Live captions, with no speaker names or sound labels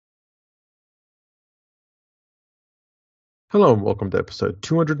Hello and welcome to episode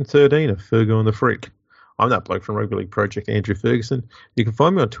 213 of Fergo and the Freak. I'm that bloke from Rugby League Project, Andrew Ferguson. You can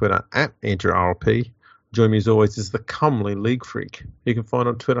find me on Twitter at AndrewRLP. Join me as always is the comely League Freak. You can find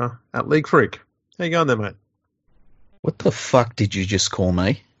on Twitter at League Freak. How you going there, mate? What the fuck did you just call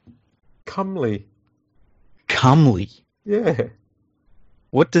me? Comely. Comely? Yeah.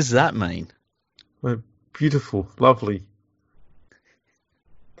 What does that mean? Well, beautiful, lovely.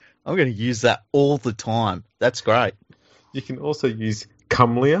 I'm going to use that all the time. That's great. You can also use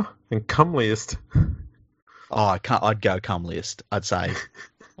comelier and comeliest. Oh, I'd go comeliest. I'd say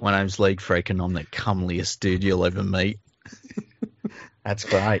my name's League Freak and I'm the comeliest dude you'll ever meet. That's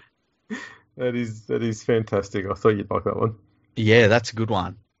great. That is fantastic. I thought you'd like that one. Yeah, that's a good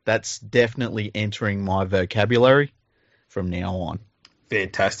one. That's definitely entering my vocabulary from now on.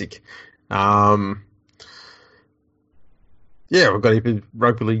 Fantastic. Yeah, we've got a bit of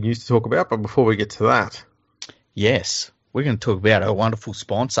rugby league news to talk about, but before we get to that... Yes, we're going to talk about our wonderful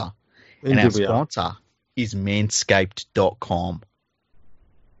sponsor. And our sponsor is manscaped.com.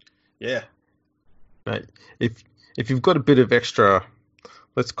 Yeah. Mate, if you've got a bit of extra,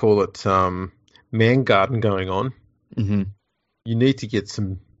 let's call it man garden going on, mm-hmm. You need to get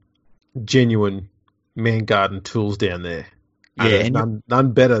some genuine man garden tools down there. Yeah, and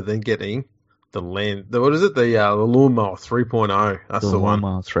none better than getting the lawnmower 3.0. That's the one. The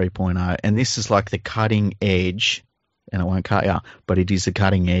lawnmower 3.0. And this is like the cutting edge, and it won't cut you, but it is the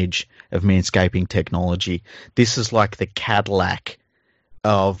cutting edge of manscaping technology. This is like the Cadillac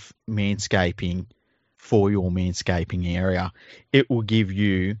of manscaping for your manscaping area. It will give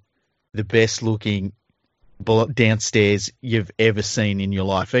you the best looking downstairs you've ever seen in your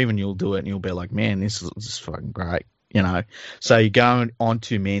life. Even you'll do it and you'll be like, man, this is fucking great. You know, so you go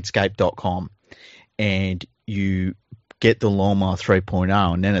onto manscaped.com and you get the lawnmower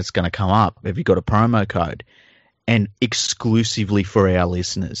 3.0 and then it's going to come up. Have you got a promo code? And exclusively for our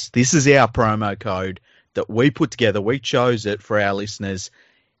listeners, this is our promo code that we put together. We chose it for our listeners,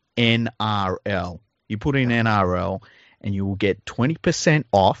 NRL. You put in NRL and you will get 20%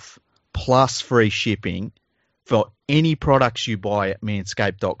 off plus free shipping for any products you buy at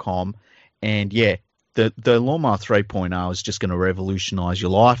manscaped.com. And yeah, the lawnmower 3.0 is just going to revolutionize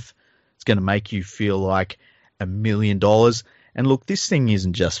your life. It's going to make you feel like $1 million. And look, this thing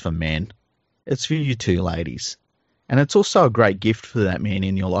isn't just for men. It's for you too, ladies. And it's also a great gift for that man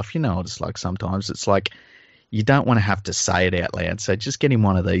in your life. You know what it's like sometimes. It's like you don't want to have to say it out loud. So just get him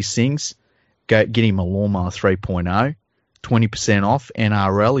one of these things. Get him a lawnmower 3.0. 20% off.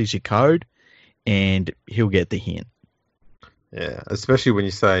 NRL is your code. And he'll get the hint. Yeah, especially when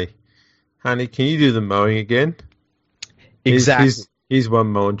you say, honey, can you do the mowing again? Exactly. Here's one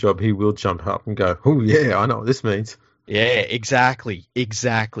mowing job. He will jump up and go, oh, yeah, I know what this means. Yeah, exactly.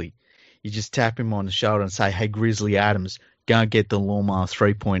 You just tap him on the shoulder and say, hey, Grizzly Adams, go and get the lawnmower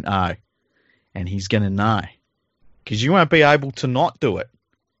 3.0. And he's going to know. Because you won't be able to not do it.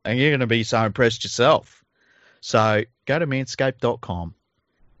 And you're going to be so impressed yourself. So go to manscaped.com,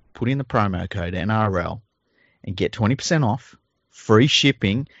 put in the promo code NRL, and get 20% off, free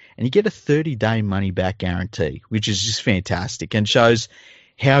shipping, and you get a 30-day money-back guarantee, which is just fantastic and shows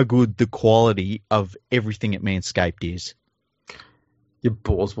how good the quality of everything at Manscaped is. Your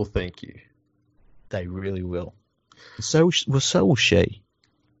balls will thank you. They really will. So will she.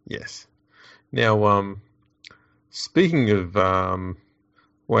 Yes. Now, speaking of,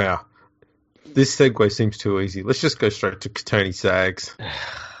 wow, this segue seems too easy. Let's just go straight to Tony Sags.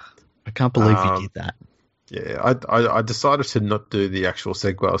 I can't believe you did that. Yeah, I decided to not do the actual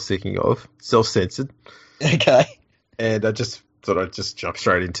segue I was thinking of, self-censored. Okay. And I just thought I'd just jump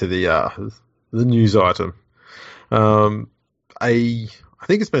straight into the news item. I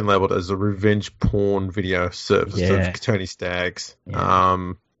think it's been labelled as a revenge porn video service of Tony Staggs.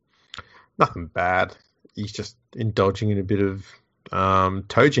 Yeah. Nothing bad. He's just indulging in a bit of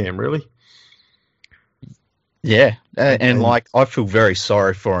toe jam, really. Yeah, and like I feel very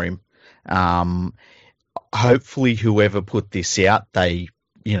sorry for him. Hopefully, whoever put this out, they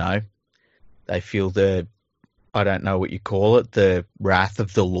feel I don't know what you call it, the wrath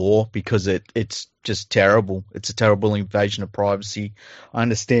of the law, because it's just terrible. It's a terrible invasion of privacy. I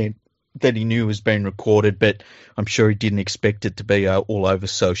understand that he knew it was being recorded, but I'm sure he didn't expect it to be all over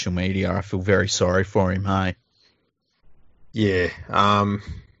social media. I feel very sorry for him, hey? Yeah, I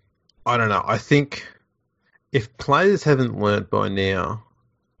don't know. I think if players haven't learnt by now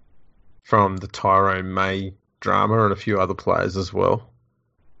from the Tyrone May drama and a few other players as well,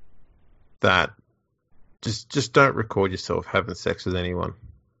 that just don't record yourself having sex with anyone.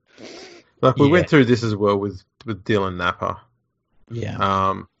 Like we went through this as well with Dylan Napper.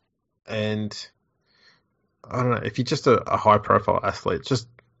 Yeah. And I don't know, if you're just a high profile athlete,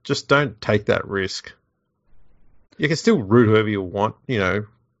 just don't take that risk. You can still root whoever you want,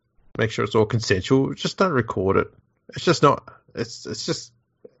 make sure it's all consensual. Just don't record it. It's just not. It's just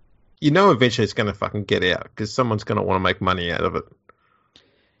eventually it's going to fucking get out because someone's going to want to make money out of it.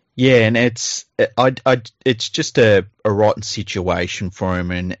 Yeah, and it's just a rotten situation for him,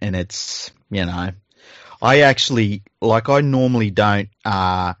 and it's I actually I normally don't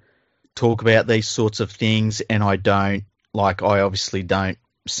talk about these sorts of things, and I obviously don't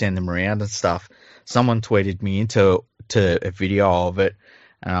send them around and stuff. Someone tweeted me into a video of it,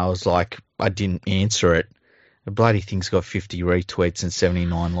 and I was like, I didn't answer it. The bloody thing's got 50 retweets and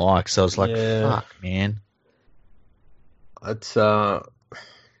 79 likes. So I was like, Yeah. fuck, man. It's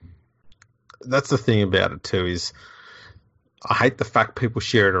that's the thing about it too, is I hate the fact people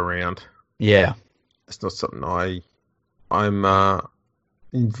share it around. Yeah. It's not something I'm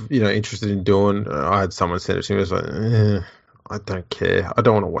interested in doing. I had someone send it to me. I was like, I don't care. I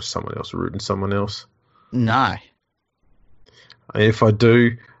don't want to watch someone else rooting someone else. No. If I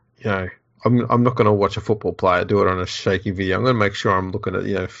do, I'm not going to watch a football player do it on a shaky video. I'm going to make sure I'm looking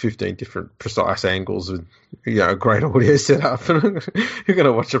at 15 different precise angles and a great audio setup. And you're going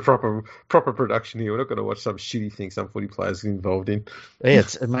to watch a proper production here. We're not going to watch some shitty thing some footy players involved in. Yeah,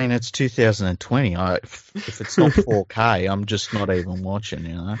 it's 2020. If it's not 4K, I'm just not even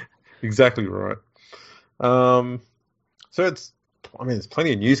watching. Exactly right. So there's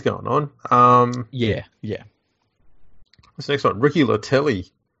plenty of news going on. Yeah. This next one, Ricky Latelli,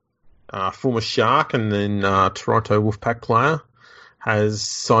 former Shark and then Toronto Wolfpack player, has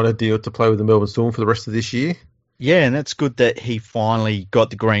signed a deal to play with the Melbourne Storm for the rest of this year. Yeah, and that's good that he finally got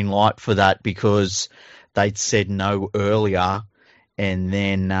the green light for that, because they'd said no earlier, and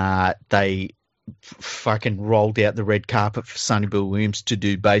then they fucking rolled out the red carpet for Sonny Bill Williams to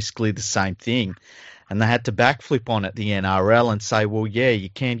do basically the same thing. And they had to backflip on it, the NRL, and say, well, yeah, you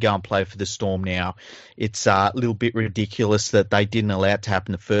can go and play for the Storm now. It's a little bit ridiculous that they didn't allow it to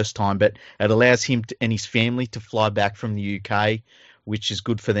happen the first time, but it allows him and his family to fly back from the UK, which is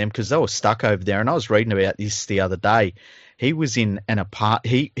good for them because they were stuck over there. And I was reading about this the other day. He was in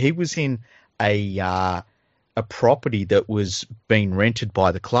he was in a property that was being rented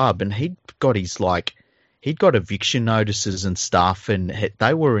by the club, and he'd got eviction notices and stuff, and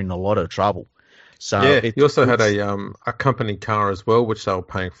they were in a lot of trouble. So yeah, he also had a company car as well, which they were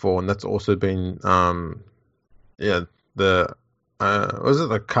paying for, and that's also been the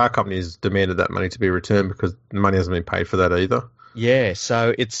car company has demanded that money to be returned because the money hasn't been paid for that either. Yeah,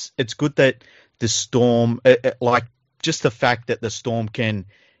 so it's good that the Storm, just the fact that the Storm can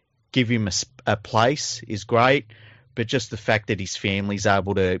give him a place is great, but just the fact that his family's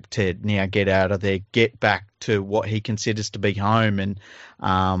able to now get out of there, get back to what he considers to be home, and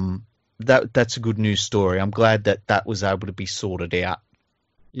that's a good news story. I'm glad that was able to be sorted out.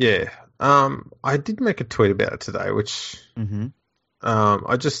 Yeah. I did make a tweet about it today, which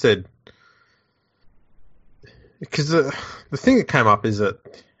I just said, because the thing that came up is that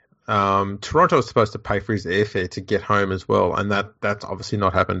Toronto was supposed to pay for his airfare to get home as well, and that's obviously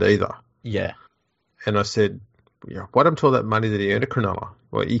not happened either. Yeah. And I said, what happened to all that money that he earned at Cronulla?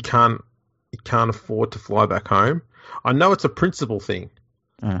 Well, he can't afford to fly back home. I know it's a principle thing.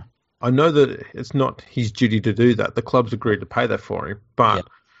 I know that it's not his duty to do that. The club's agreed to pay that for him. But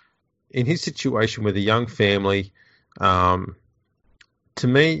in his situation with a young family, to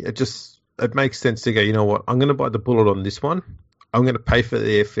me, it makes sense to go, you know what, I'm going to bite the bullet on this one. I'm going to pay for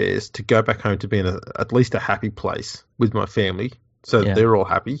the airfares to go back home to be in at least a happy place with my family so that they're all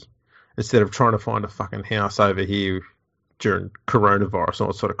happy, instead of trying to find a fucking house over here during coronavirus and all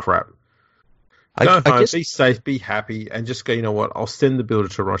that sort of crap. Go home, be safe, be happy, and just go, you know what, I'll send the bill to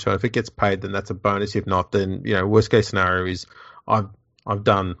Toronto. If it gets paid, then that's a bonus. If not, then, worst case scenario is I've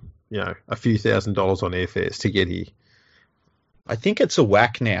done, a few $1,000s on airfares to get here. I think it's a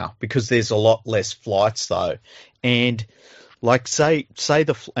whack now because there's a lot less flights though. And say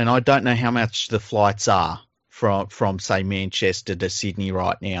and I don't know how much the flights are from say Manchester to Sydney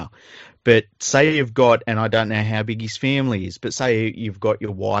right now. But say you've got, and I don't know how big his family is, but say you've got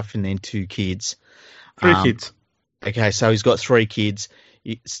your wife and then 2 kids. 3 kids. Okay, so he's got 3 kids.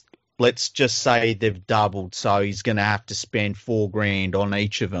 Let's just say they've doubled, so he's going to have to spend $4,000 on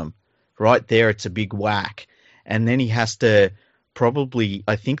each of them. Right there, it's a big whack. And then he has to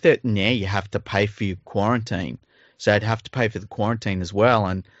I think that now you have to pay for your quarantine. So I'd have to pay for the quarantine as well.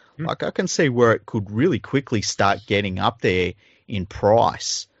 And I can see where it could really quickly start getting up there in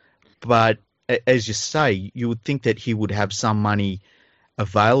price. But as you say, you would think that he would have some money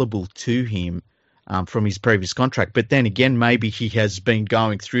available to him from his previous contract. But then again, maybe he has been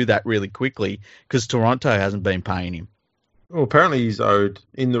going through that really quickly because Toronto hasn't been paying him. Well, apparently he's owed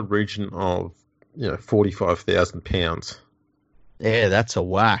in the region of £45,000. Yeah, that's a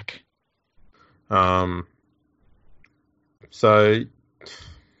whack. So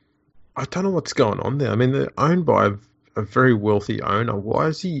I don't know what's going on there. I mean, they're owned by a very wealthy owner. Why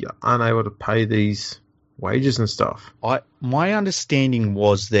is he unable to pay these wages and stuff? My understanding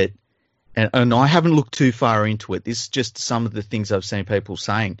was that, and I haven't looked too far into it. This is just some of the things I've seen people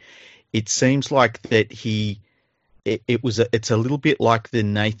saying. It seems like that it's a little bit like the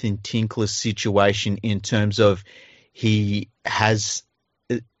Nathan Tinkler situation in terms of he hasn't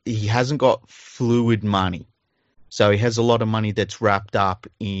got fluid money. So he has a lot of money that's wrapped up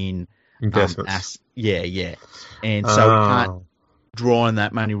in investments. Yeah. And so he can't draw on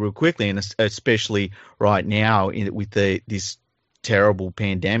that money real quickly, and especially right now with this terrible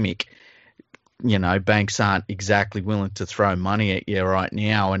pandemic, banks aren't exactly willing to throw money at you right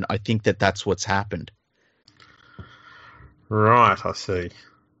now, and I think that's what's happened. Right, I see.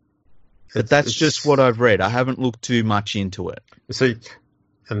 But that's just what I've read. I haven't looked too much into it. See,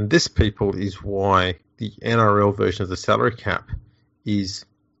 and this, people, is why the NRL version of the salary cap is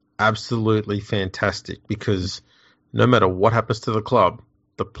absolutely fantastic, because no matter what happens to the club,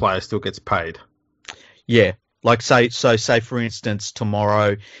 the player still gets paid. Yeah. Like, say for instance,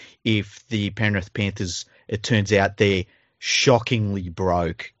 tomorrow, if the Penrith Panthers, it turns out they're shockingly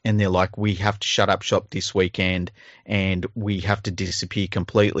broke and they're like, we have to shut up shop this weekend and we have to disappear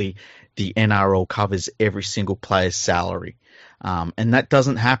completely, the NRL covers every single player's salary. And that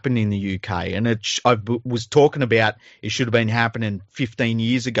doesn't happen in the UK. And I was talking about it should have been happening 15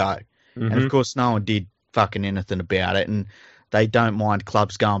 years ago. Mm-hmm. And of course, no one did fucking anything about it. And they don't mind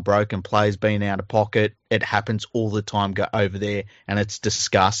clubs going broke and players being out of pocket. It happens all the time over there, and it's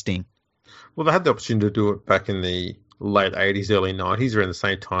disgusting. Well, they had the opportunity to do it back in the late 80s, early 90s, around the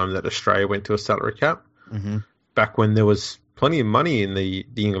same time that Australia went to a salary cap. Mm-hmm. Back when there was plenty of money in the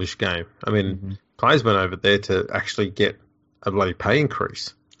English game. I mean, players went over there to actually get a bloody pay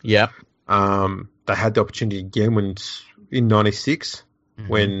increase. Yeah. They had the opportunity again in 96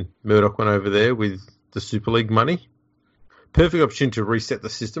 when Murdoch went over there with the Super League money. Perfect opportunity to reset the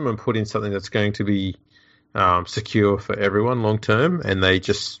system and put in something that's going to be secure for everyone long term. And they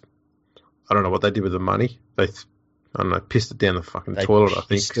just, I don't know what they did with the money. They, I don't know, pissed it down the fucking toilet, I think.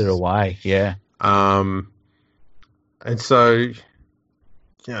 Pissed it away, yeah. And so,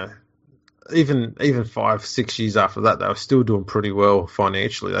 even 5-6 years after that, they were still doing pretty well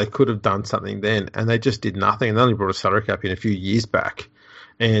financially. They could have done something then, and they just did nothing. And they only brought a salary cap in a few years back,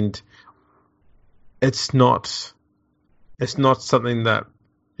 and it's not something that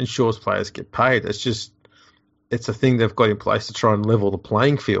ensures players get paid. It's a thing they've got in place to try and level the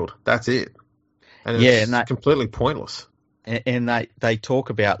playing field. That's it. And it's completely pointless. And they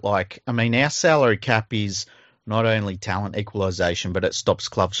talk about, like, I mean, our salary cap is not only talent equalisation, but it stops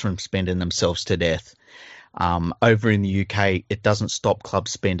clubs from spending themselves to death. Over in the UK, it doesn't stop clubs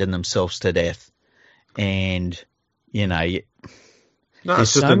spending themselves to death. And, it's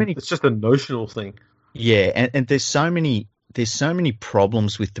just a notional thing. Yeah, and there's so many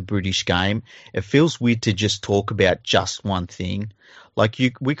problems with the British game. It feels weird to just talk about just one thing. Like,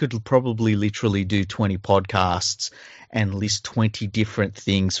 we could probably literally do 20 podcasts and list 20 different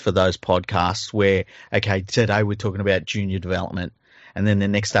things for those podcasts where, okay, today we're talking about junior development, and then the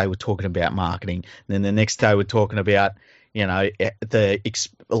next day we're talking about marketing, and then the next day we're talking about, the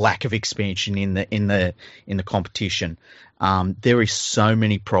lack of expansion in the competition. There is so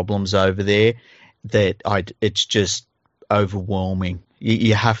many problems over there that it's just overwhelming.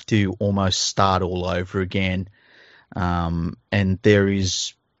 You have to almost start all over again. And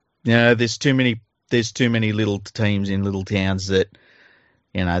there's too many little teams in little towns that,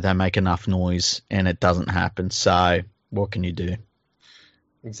 they make enough noise and it doesn't happen. So what can you do?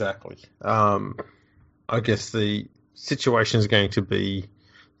 Exactly. I guess the situation is going to be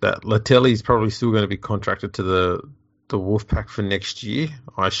that Latelli is probably still going to be contracted to the Wolfpack for next year,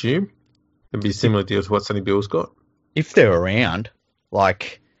 I assume. It'd be a similar deal to what Sonny Bill's got. If they're around,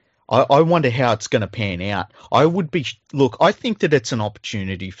 like, I wonder how it's going to pan out. I think that it's an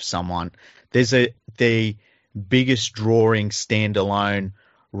opportunity for someone. There's the biggest drawing standalone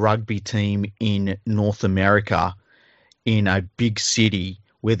rugby team in North America in a big city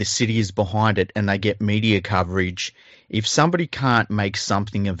where the city is behind it and they get media coverage. If somebody can't make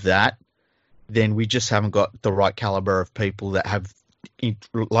something of that, then we just haven't got the right caliber of people that have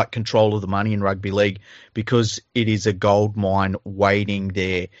control of the money in rugby league, because it is a gold mine waiting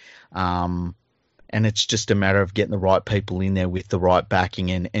there. And and it's just a matter of getting the right people in there with the right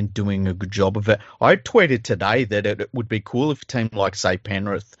backing and doing a good job of it. I tweeted today that it would be cool if a team like, say,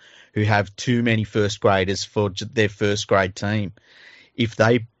 Penrith, who have too many first graders for their first grade team, if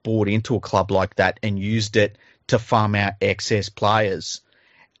they bought into a club like that and used it to farm out excess players,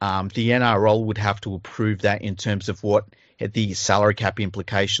 the NRL would have to approve that in terms of what the salary cap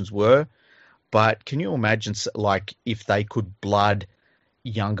implications were. But can you imagine, like, if they could blood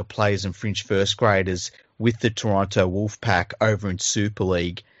younger players and fringe first graders with the Toronto Wolfpack over in Super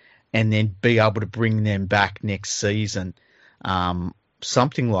League and then be able to bring them back next season?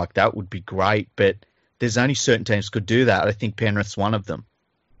 Something like that would be great, but there's only certain teams could do that. I think Penrith's one of them.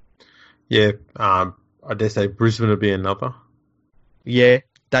 Yeah, I dare say Brisbane would be another. Yeah,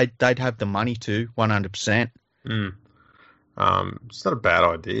 they'd have the money to, 100%. It's not a bad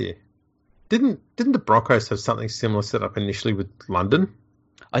idea. Didn't the Broncos have something similar set up initially with London?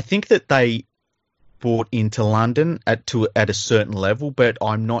 I think that they bought into London at a certain level, but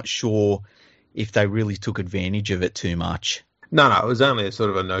I'm not sure if they really took advantage of it too much. No, it was only a sort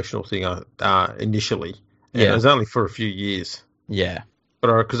of a notional thing initially. And Yeah. it was only for a few years. Yeah.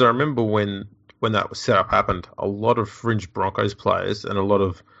 But because I remember when that was set up happened, a lot of fringe Broncos players and a lot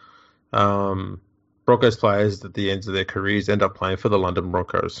of Broncos players at the ends of their careers end up playing for the London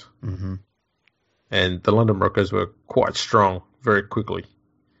Broncos. Mm-hmm. And the London Broncos were quite strong very quickly.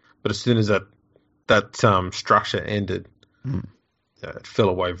 But as soon as that structure ended, it fell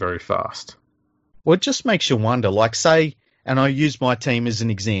away very fast. Well, it just makes you wonder, like, say, and I use my team as an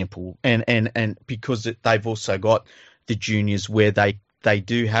example, and because they've also got the juniors where they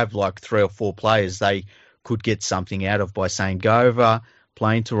do have like 3 or 4 players they could get something out of by saying, go over,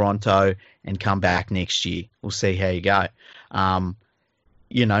 play in Toronto, and come back next year. We'll see how you go.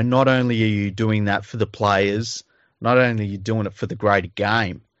 Not only are you doing that for the players, not only are you doing it for the greater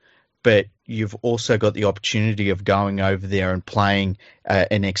game, but you've also got the opportunity of going over there and playing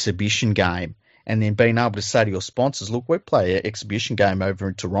an exhibition game and then being able to say to your sponsors, look, we play an exhibition game over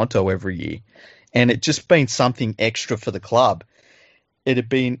in Toronto every year. And it just been something extra for the club. It'd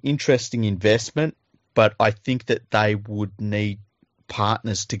be an interesting investment, but I think that they would need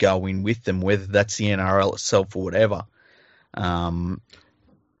partners to go in with them, whether that's the NRL itself or whatever. The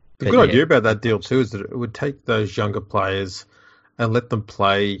good idea about that deal too is that it would take those younger players and let them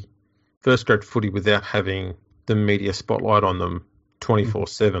play first grade footy without having the media spotlight on them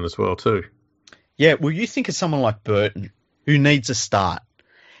 24/7 as well too. Yeah, well, you think of someone like Burton who needs a start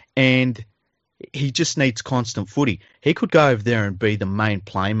and he just needs constant footy. He could go over there and be the main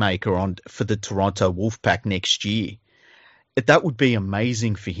playmaker for the Toronto Wolfpack next year. That would be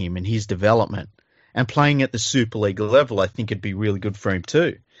amazing for him and his development. And playing at the Super League level, I think it'd be really good for him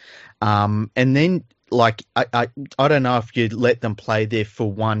too. And then, like, I don't know if you'd let them play there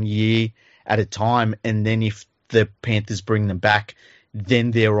for 1 year at a time, and then if the Panthers bring them back,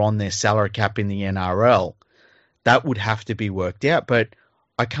 then they're on their salary cap in the NRL. That would have to be worked out, but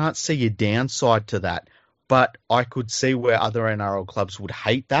I can't see a downside to that. But I could see where other NRL clubs would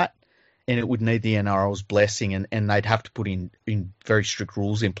hate that, and it would need the NRL's blessing, and they'd have to put in very strict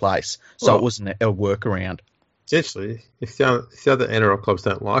rules in place, so it wasn't a workaround. Essentially, if the other NRL clubs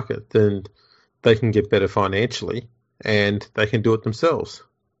don't like it, then they can get better financially, and they can do it themselves.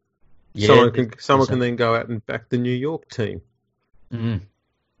 Yeah, someone can then go out and back the New York team. Mm.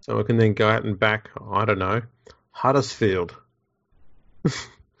 Someone can then go out and back, I don't know, Huddersfield. And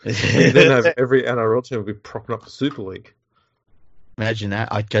then have every NRL team will be propping up the Super League. Imagine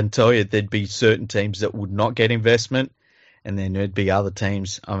that. I can tell you there'd be certain teams that would not get investment, and then there'd be other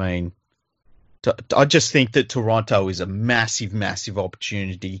teams. I mean, I just think that Toronto is a massive, massive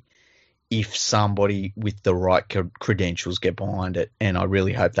opportunity if somebody with the right credentials get behind it, and I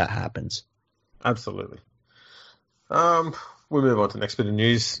really hope that happens. Absolutely. We'll move on to the next bit of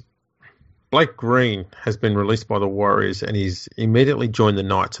news. Blake Green has been released by the Warriors, and he's immediately joined the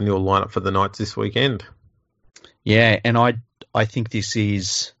Knights, and he'll line up for the Knights this weekend. Yeah, and I think it's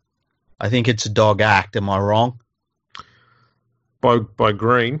a dog act. Am I wrong? By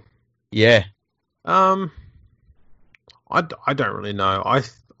Green? Yeah. I don't really know.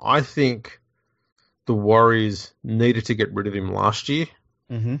 I think the Warriors needed to get rid of him last year.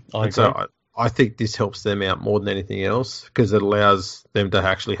 Mm-hmm. I agree. So I think this helps them out more than anything else because it allows them to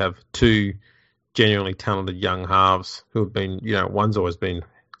actually have 2 genuinely talented young halves who have been, one's always been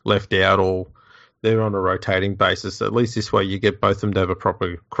left out or they're on a rotating basis. At least this way you get both of them to have a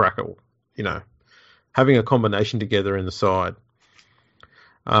proper crack at, having a combination together in the side.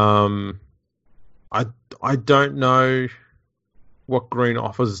 I don't know what Green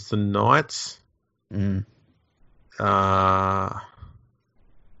offers the Knights. Mm.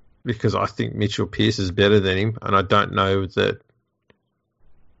 because I think Mitchell Pearce is better than him, and I don't know that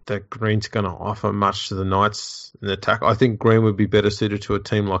Green's going to offer much to the Knights in the attack. I think Green would be better suited to a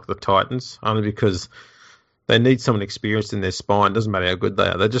team like the Titans, only because they need someone experienced in their spine. Doesn't matter how good they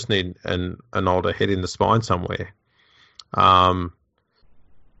are; they just need an older head in the spine somewhere.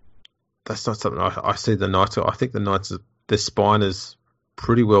 That's not something I see the Knights. I think the Knights, their spine is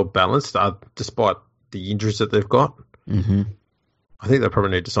pretty well balanced, despite the injuries that they've got. Mm-hmm. I think they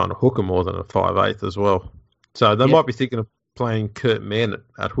probably need to sign a hooker more than a 5'8" as well. So they might be thinking of playing Kurt Mann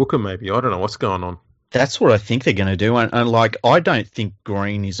at hooker, maybe. I don't know what's going on. That's what I think they're going to do. And like, I don't think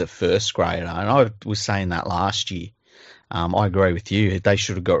Green is a first grader. And I was saying that last year. I agree with you. They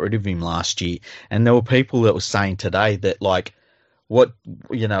should have got rid of him last year. And there were people that were saying today that, like, what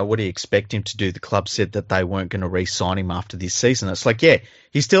do you expect him to do? The club said that they weren't going to re-sign him after this season. It's like, yeah,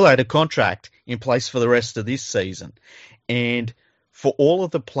 he still had a contract in place for the rest of this season. And for all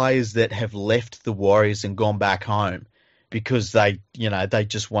of the players that have left the Warriors and gone back home because they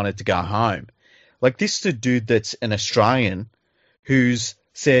just wanted to go home, like, this is a dude that's an Australian who's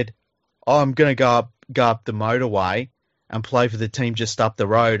said, oh, I'm going to go up the motorway and play for the team just up the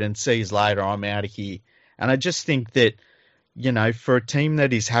road, and see you later, I'm out of here. And I just think that, for a team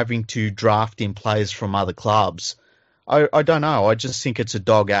that is having to draft in players from other clubs, I don't know. I just think it's a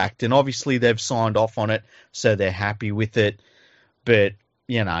dog act. And obviously they've signed off on it, so they're happy with it. But,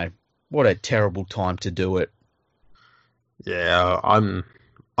 what a terrible time to do it. Yeah, I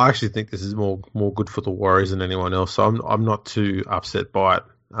actually think this is more good for the Warriors than anyone else. So I'm not too upset by it.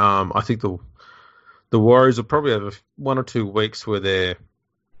 I think the Warriors will probably have 1 or 2 weeks where they're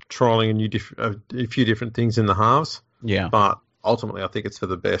trialing a few different things in the halves. Yeah. But ultimately, I think it's for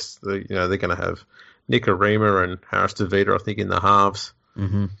the best. They're going to have Nick Arima and Harris DeVita, I think, in the halves.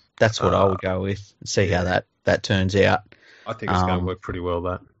 Mm-hmm. That's what I would go with. See how that turns out. I think it's going to work pretty well.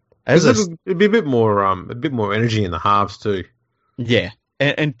 That it'd be a bit more energy in the halves too. Yeah,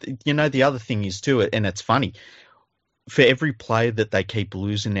 and the other thing is too, and it's funny, for every player that they keep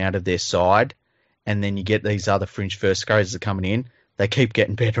losing out of their side, and then you get these other fringe first graders that are coming in, they keep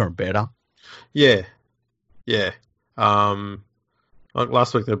getting better and better. Yeah. Like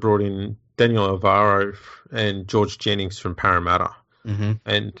last week they brought in Daniel Alvaro and George Jennings from Parramatta. Mm-hmm.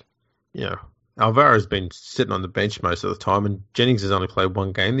 And, Alvaro's been sitting on the bench most of the time, and Jennings has only played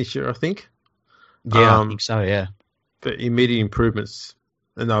 1 game this year, I think. Yeah, I think so, yeah. But immediate improvements,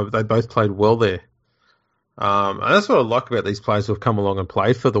 and they both played well there. And that's what I like about these players who have come along and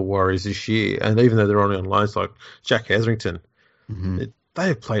played for the Warriors this year. And even though they're only on loans, like Jack Hetherington, they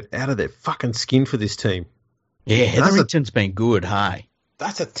have played out of their fucking skin for this team. Yeah, Hetherington's been good, hey?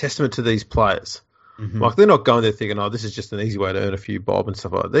 That's a testament to these players. Mm-hmm. Like, they're not going there thinking, oh, this is just an easy way to earn a few bob and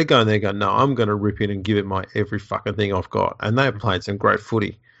stuff like that. They're going there going, no, I'm going to rip in and give it my every fucking thing I've got. And they're playing some great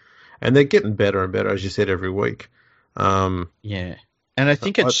footy. And they're getting better and better, as you said, every week. Yeah. And I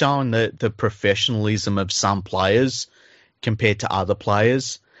think it's showing the professionalism of some players compared to other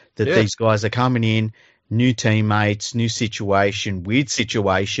players, that these guys are coming in, new teammates, new situation, weird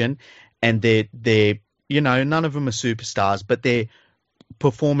situation, and they're none of them are superstars, but they're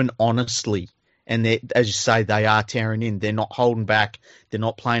performing honestly. And they, as you say, they are tearing in. They're not holding back. They're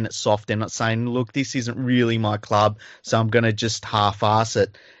not playing it soft. They're not saying, look, this isn't really my club, so I'm going to just half-ass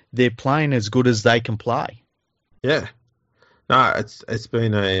it. They're playing as good as they can play. Yeah. No, it's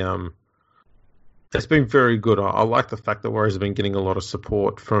been it's been very good. I like the fact that Warriors have been getting a lot of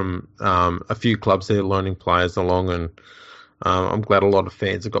support from a few clubs there, learning players along, and I'm glad a lot of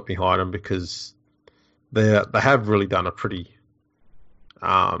fans have got behind them, because they have really done a pretty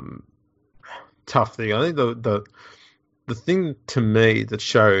tough thing. I think the thing to me that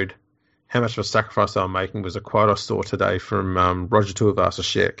showed how much of a sacrifice they were making was a quote I saw today from Roger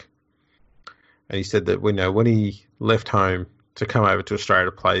Tuivasa-Sheck. And he said that when he left home to come over to Australia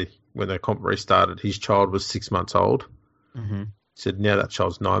to play when the comp restarted, his child was 6 months old. Mm-hmm. He said now that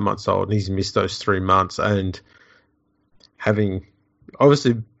child's 9 months old, and he's missed those 3 months. And having,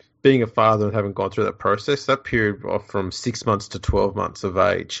 obviously, being a father and having gone through that process, that period from 6 months to 12 months of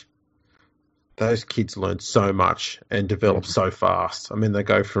age, those kids learn so much and develop so fast. I mean, they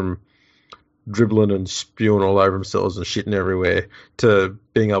go from dribbling and spewing all over themselves and shitting everywhere to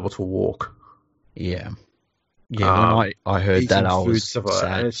being able to walk. Yeah. Yeah, when I heard that, I was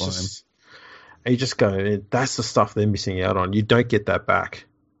sad for him. And you just go, that's the stuff they're missing out on. You don't get that back.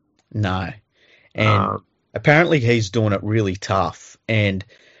 No. And apparently he's doing it really tough. And,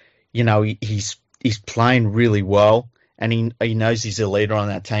 he's playing really well. And he knows he's a leader on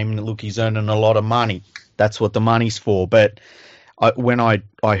that team. And look, he's earning a lot of money. That's what the money's for. But when I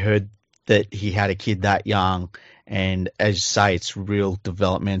heard that he had a kid that young And as you say, it's real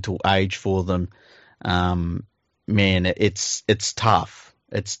developmental age for them. Man, it's tough.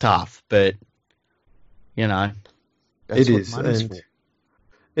 It's tough, but you know, It that's what is, money's and for.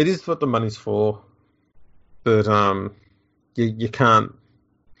 it is what the money's for. But you can't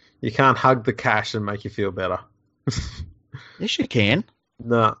hug the cash and make you feel better. Yes, you can.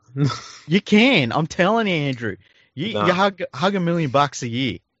 Nah, You can. I'm telling you, Andrew. You nah. hug $1 million a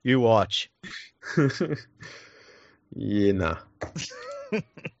year. You watch. Yeah, nah.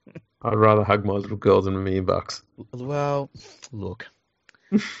 I'd rather hug my little girl than $1 million. Well, look,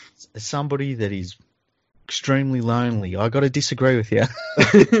 as somebody that is extremely lonely, I got to disagree with you.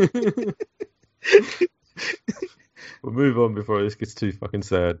 We'll move on before this gets too fucking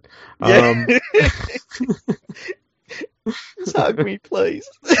sad. Yeah. Just hug me, please.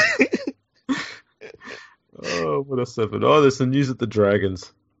 Oh, what else happened? Oh, there's some news at the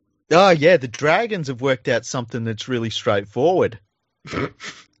Dragons. Oh, yeah, the Dragons have worked out something that's really straightforward.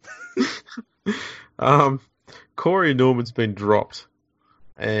 Corey Norman's been dropped,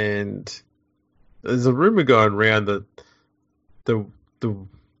 and there's a rumor going around that the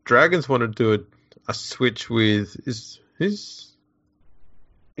Dragons want to do a switch with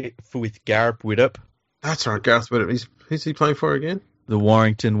With Gareth Widdop, that's right, Gareth Widdop. Who's he playing for again? the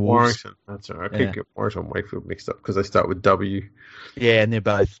Warrington Wolves. Warrington. That's right. I Yeah. keep getting Warrington and Wakefield mixed up because they start with W. Yeah, and they're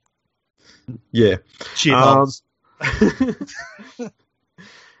both Yeah. shitholes.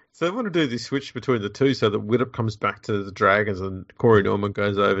 So they want to do this switch between the two so that Widdop comes back to the Dragons and Corey Norman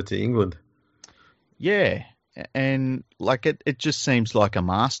goes over to England. Yeah, and like it just seems like a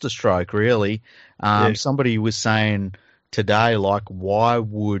masterstroke, really. Yeah. Somebody was saying today, like, why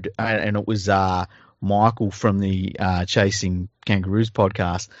would, and it was Michael from the Chasing Kangaroos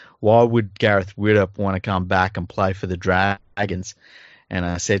podcast, why would Gareth Widdop want to come back and play for the Dragons? And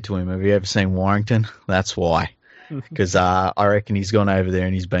I said to him, have you ever seen Warrington? That's why. Because I reckon he's gone over there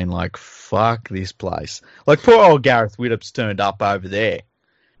and he's been like, fuck this place. Like, poor old Gareth Widdop's turned up over there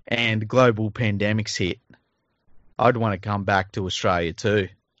and global pandemics hit. I'd want to come back to Australia too.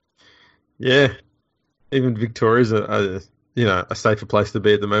 Yeah. Even Victoria's a safer place to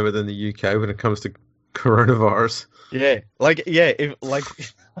be at the moment than the UK when it comes to coronavirus. Yeah, I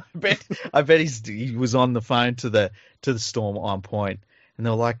bet he was on the phone to the Storm at one point, and they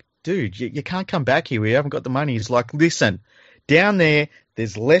were like, dude, you can't come back here. We haven't got the money. He's like, listen, down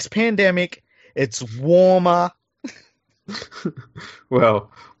there's less pandemic. It's warmer.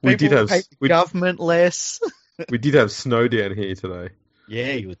 Well, we People did have government less. we did have snow down here today.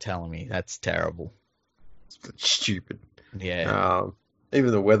 Yeah, you were telling me. That's terrible. It's stupid. Yeah.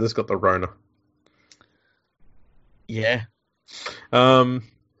 Even the weather's got the Rona. Yeah.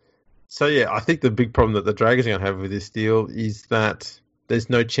 So yeah, I think the big problem that the Dragons are going to have with this deal is that there's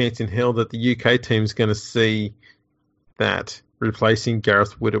no chance in hell that the UK team's going to see that replacing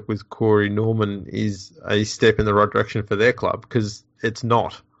Gareth Widdop with Corey Norman is a step in the right direction for their club, because it's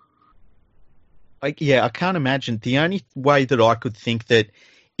not. I can't imagine. The only way that I could think that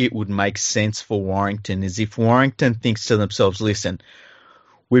it would make sense for Warrington is if Warrington thinks to themselves, listen,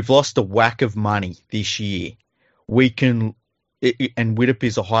 we've lost a whack of money this year. And Widdop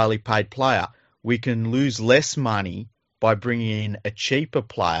is a highly paid player. We can lose less money by bringing in a cheaper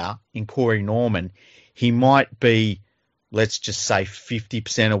player in Corey Norman. He might be, let's just say,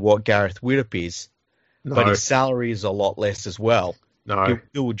 50% of what Gareth Widdop is, but his salary is a lot less as well. No. He'll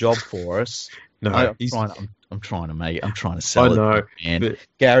do a job for us. No, I'm trying to sell it, man.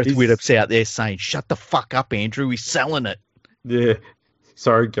 Gareth Widdop's out there saying, "Shut the fuck up, Andrew. He's selling it." Yeah,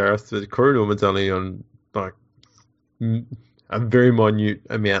 sorry, Gareth. The Corey Norman's only on like a very minute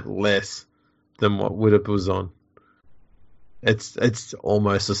amount less than what Widdop was on. It's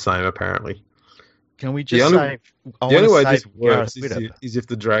almost the same, apparently. Can we just say the only way this works is if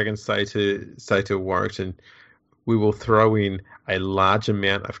the Dragons say to Warrington, we will throw in a large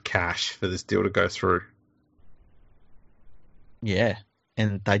amount of cash for this deal to go through. Yeah,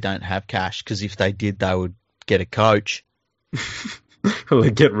 and they don't have cash, because if they did, they would get a coach. Well, they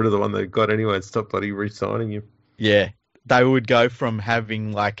get rid of the one they've got anyway and stop bloody re-signing him. Yeah, they would go from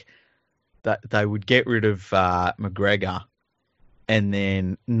having they would get rid of McGregor and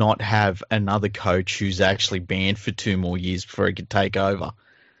then not have another coach who's actually banned for 2 more years before he could take over.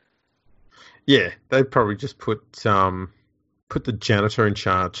 Yeah, they'd probably just put the janitor in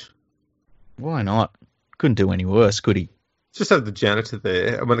charge. Why not? Couldn't do any worse, could he? Just have the janitor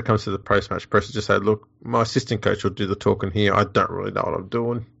there, and when it comes to the post-match press, just say, look, my assistant coach will do the talking here. I don't really know what I'm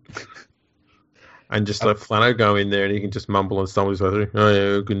doing. And just let Flano go in there, and he can just mumble and stumble his way through. Oh,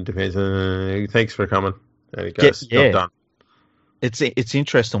 yeah, good defense. Thanks for coming. There he goes. Job done. It's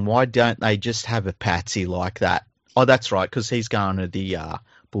interesting. Why don't they just have a patsy like that? Oh, that's right, because he's going to the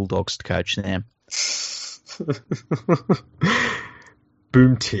Bulldogs to coach them.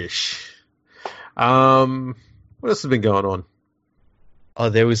 Boom tish. What else has been going on? Oh,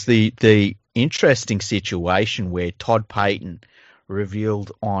 there was the interesting situation where Todd Payton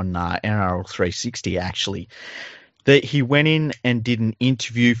revealed on NRL 360 actually that he went in and did an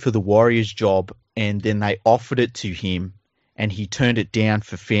interview for the Warriors job, and then they offered it to him, and he turned it down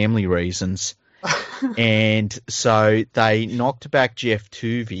for family reasons. And so they knocked back Jeff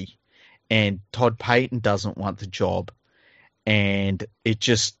Tuvey, and Todd Payton doesn't want the job, and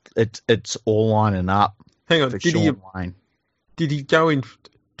it's all lining up Hang on, for Sean Wayne. did he go in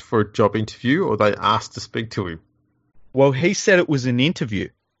for a job interview, or they asked to speak to him? Well, he said it was an interview.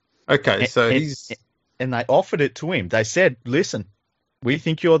 Okay, so and, he's and they offered it to him. They said, "Listen, we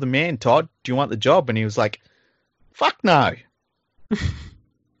think you're the man, Todd. Do you want the job?" And he was like, "Fuck no."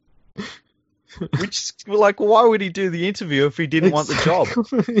 Which, like, why would he do the interview if he didn't want the job?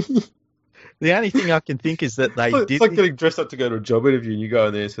 The only thing I can think is that they did. It's like getting dressed up to go to a job interview, and you go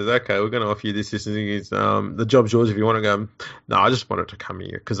in there and says, "Okay, we're going to offer you this, and this. The job's yours if you want to go." No, I just wanted to come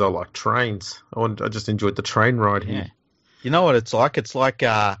here because I like trains. I just enjoyed the train ride Yeah. here. You know what it's like? It's like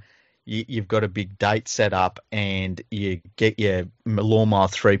you've got a big date set up, and you get your Lawnmower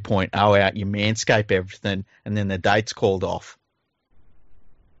 3.0 out, you manscape everything, and then the date's called off.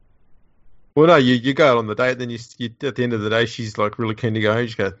 Well, no, you go out on the date, then you at the end of the day, she's like really keen to go. You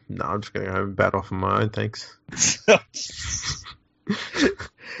just go, "No, I'm just going to go home and bat off on my own, thanks." It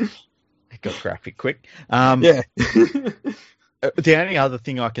got graphic quick. Yeah. The only other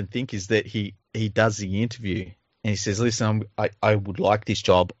thing I can think is that he does the interview and he says, "Listen, I would like this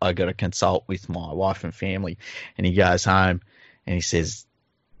job. I got to consult with my wife and family." And he goes home and he says,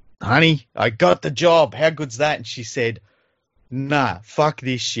 "Honey, I got the job. How good's that?" And she said, "Nah, fuck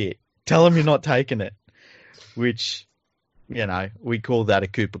this shit. Tell him you're not taking it." Which, we call that a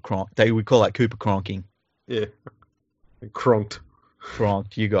Cooper Cronk. We call that Cooper Cronking. Yeah. Cronked.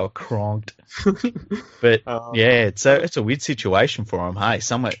 Cronked. You got cronked. But yeah, it's a weird situation for him. Hey,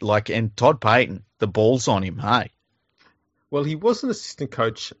 and Todd Payton, the ball's on him. Hey. Well, he was an assistant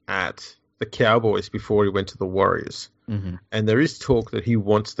coach at the Cowboys before he went to the Warriors, and there is talk that he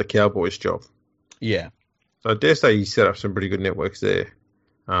wants the Cowboys job. Yeah. So I dare say he set up some pretty good networks there.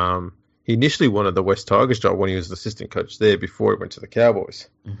 He initially wanted the West Tigers job when he was the assistant coach there before he went to the Cowboys.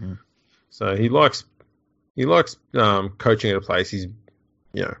 Mm-hmm. So he likes coaching at a place he's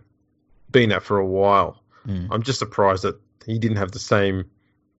been at for a while. I'm just surprised that he didn't have the same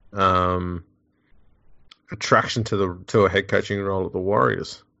attraction to a head coaching role at the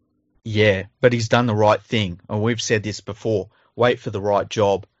Warriors. Yeah, but he's done the right thing, and we've said this before. Wait for the right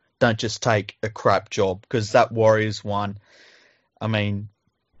job. Don't just take a crap job, because that Warriors one, I mean,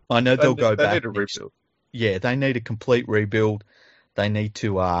 I know they'll go back. They need a rebuild. Yeah, they need a complete rebuild. They need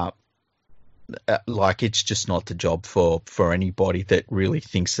to, it's just not the job for anybody that really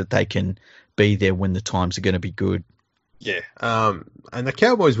thinks that they can be there when the times are going to be good. Yeah, and the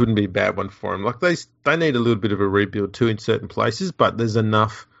Cowboys wouldn't be a bad one for him. Like they need a little bit of a rebuild too in certain places, but there's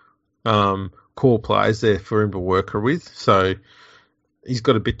enough core players there for him to work with. So he's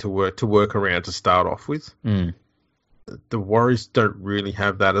got a bit to work around to start off with. The Warriors don't really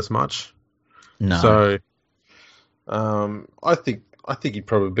have that as much. No. So I think he'd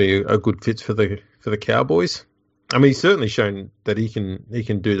probably be a good fit for the Cowboys. I mean, he's certainly shown that he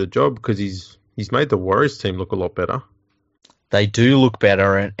can do the job because he's made the Warriors team look a lot better. They do look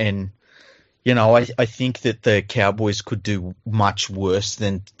better, and I think that the Cowboys could do much worse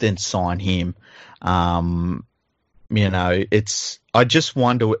than sign him. I just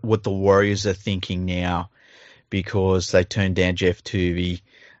wonder what the Warriors are thinking now, because they turned down Jeff Tuvey.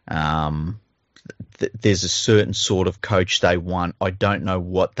 There's a certain sort of coach they want. I don't know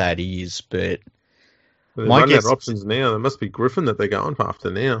what that is, but my guess is options now. There must be Griffin that they're going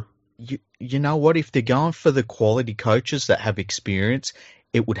after now. You know what? If they're going for the quality coaches that have experience,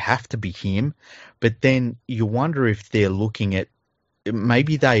 it would have to be him. But then you wonder if they're looking at,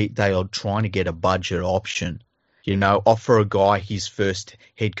 maybe they are trying to get a budget option. Offer a guy his first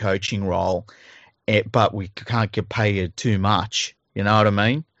head coaching role, but we can't pay you too much. You know what I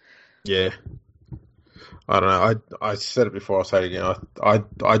mean? Yeah. I don't know. I said it before. I'll say it again.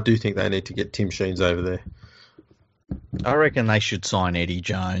 I do think they need to get Tim Sheens over there. I reckon they should sign Eddie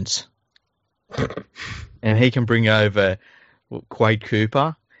Jones. And he can bring over Quade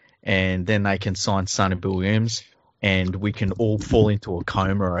Cooper, and then they can sign Sonny Williams, and we can all fall into a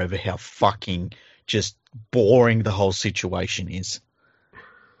coma over how fucking just boring the whole situation is.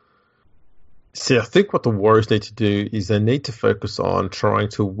 See, I think what the Warriors need to do is they need to focus on trying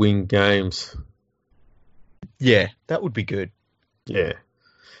to win games. Yeah, that would be good. Yeah.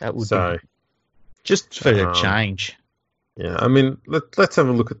 That would be So, good. Just for a change. yeah, I mean, let's have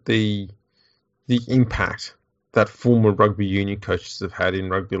a look at the impact that former rugby union coaches have had in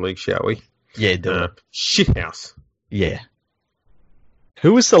rugby league, shall we? Yeah, do it. Shithouse. Yeah.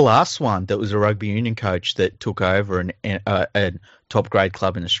 Who was the last one that was a rugby union coach that took over a top grade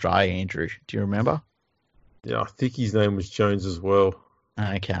club in Australia, Andrew? Do you remember? Yeah, I think his name was Jones as well.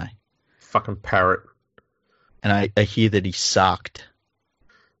 Okay. Fucking parrot. And I hear that he sucked.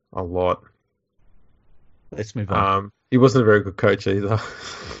 A lot. Let's move on. He wasn't a very good coach either.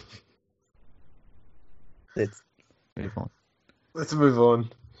 Let's move on. Let's move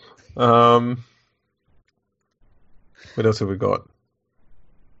on. What else have we got?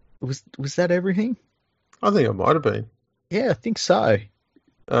 Was that everything? I think it might have been. Yeah, I think so.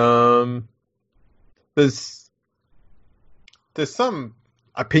 There's some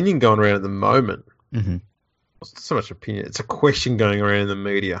opinion going around at the moment. Mm-hmm. It's not so much opinion. It's a question going around in the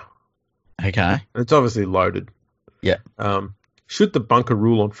media. Okay. And it's obviously loaded. Yeah. Should the bunker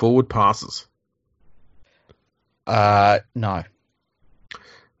rule on forward passes? No.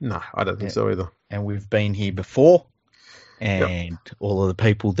 No, I don't think so either. And we've been here before. And all of the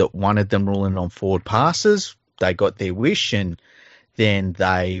people that wanted them ruling on forward passes, they got their wish, and then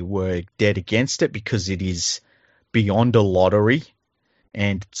they were dead against it because it is beyond a lottery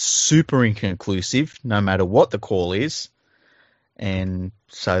and super inconclusive, no matter what the call is. And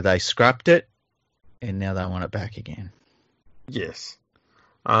so they scrapped it, and now they want it back again. Yes.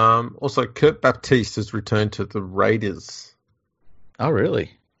 Also, Kurt Baptiste has returned to the Raiders. Oh,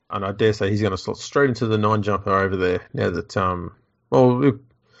 really? And I dare say he's going to slot straight into the 9-jumper over there now that,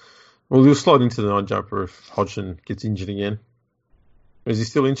 he'll slide into the 9-jumper if Hodgson gets injured again. Is he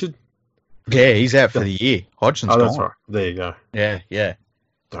still injured? Yeah, he's out for the year. Hodgson's gone. That's right. There you go. Yeah.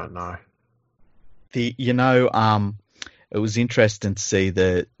 Don't know. It was interesting to see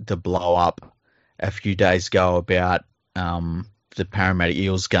the blow up a few days ago about the Parramatta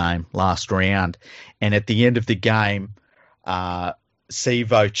Eels game last round, and at the end of the game,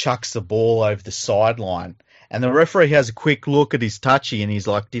 Sivo chucks the ball over the sideline, and the referee has a quick look at his touchy, and he's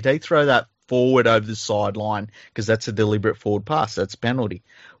like, "Did he throw that forward over the sideline? Because that's a deliberate forward pass. That's a penalty."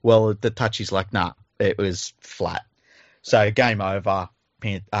 Well, the touchy's like, "Nah, it was flat." So game over.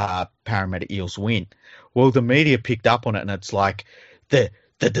 Parramatta Eels win. Well, the media picked up on it, and it's like the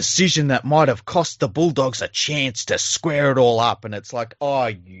decision that might have cost the Bulldogs a chance to square it all up, and it's like, oh,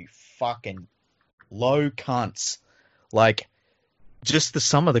 you fucking low cunts. Like, just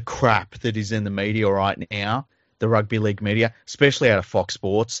some of the crap that is in the media right now, the rugby league media, especially out of Fox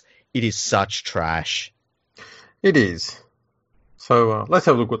Sports, it is such trash. It is. So let's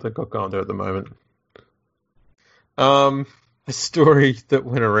have a look what they've got going there at the moment. A story that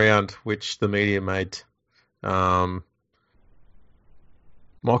went around, which the media made. Michael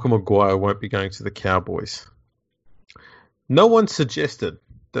Maguire won't be going to the Cowboys. No one suggested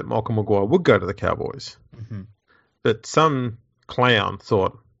that Michael Maguire would go to the Cowboys. Mm-hmm. But some clown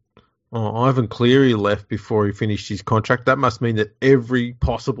thought, Ivan Cleary left before he finished his contract. That must mean that every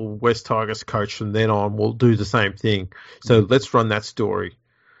possible West Tigers coach from then on will do the same thing. So let's run that story.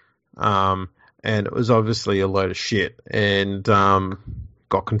 And it was obviously a load of shit. And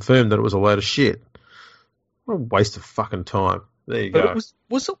got confirmed that it was a load of shit. What a waste of fucking time. There you go.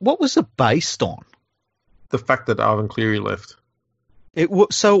 What was it based on? The fact that Ivan Cleary left.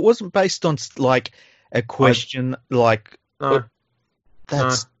 So it wasn't based on like a question No.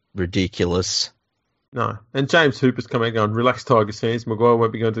 That's ridiculous. No. And James Hooper's coming out going, relax Tigers fans, Maguire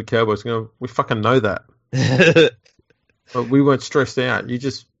won't be going to the Cowboys. We fucking know that. But we weren't stressed out. You're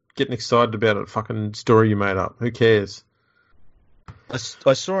just getting excited about a fucking story you made up. Who cares? I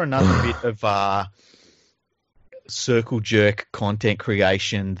saw another bit of circle jerk content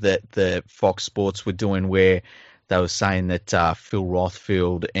creation that the Fox Sports were doing where they were saying that Phil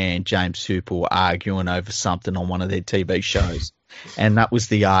Rothfield and James Hooper were arguing over something on one of their TV shows. And that was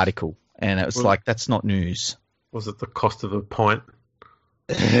the article. And it was like, that's not news. Was it the cost of a pint?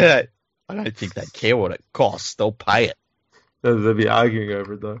 I don't think they care what it costs. They'll pay it. They'll be arguing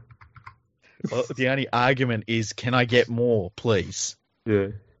over it, though. Well, the only argument is, can I get more, please? Yeah.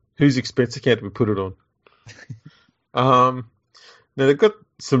 Whose expense account do we put it on? Now, they've got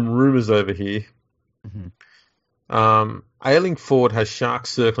some rumours over here. Mm-hmm. Ailing Ford has Sharks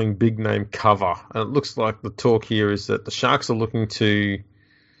circling big name cover. And it looks like the talk here is that the Sharks are looking to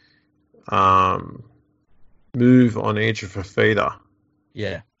move on Andrew Fafita.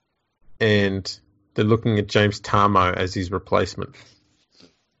 Yeah. And they're looking at James Tarmo as his replacement.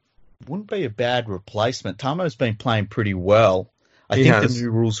 Wouldn't be a bad replacement. Tamo's been playing pretty well. I think the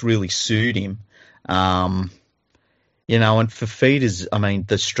new rules really suit him. And Fafita's, I mean,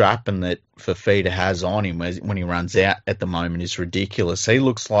 the strapping that Fafita has on him when he runs out at the moment is ridiculous. He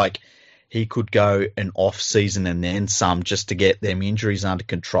looks like he could go an off season and then some just to get them injuries under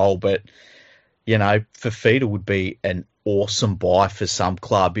control. But, Fafita would be an awesome buy for some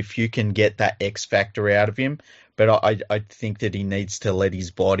club if you can get that X factor out of him. But I think that he needs to let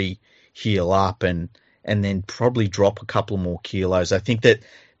his body heal up and then probably drop a couple more kilos. I think that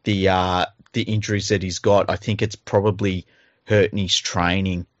the injuries that he's got, I think it's probably hurting his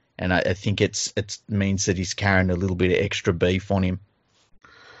training, and I think it means that he's carrying a little bit of extra beef on him.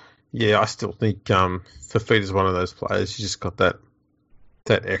 Yeah, I still think Fafita's one of those players. He's just got that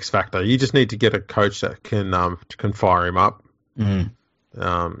X factor. You just need to get a coach that can fire him up.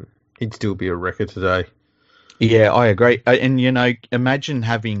 Mm. He'd still be a wrecker today. Yeah, I agree. And imagine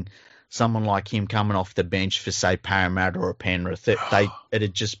having someone like him coming off the bench for, say, Parramatta or Penrith.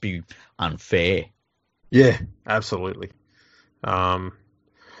 It'd just be unfair. Yeah, absolutely. So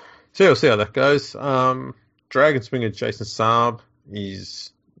we'll see how that goes. Dragons swinger Jason Saab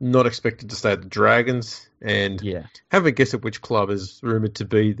is not expected to stay at the Dragons, and have a guess at which club is rumoured to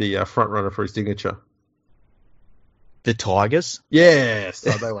be the front runner for his signature. The Tigers? Yes,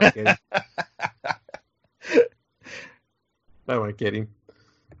 oh, they won't get him. They won't get him.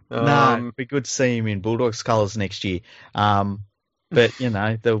 No, it'd be good to see him in Bulldogs colours next year. But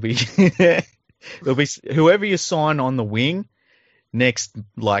there'll be whoever you sign on the wing next,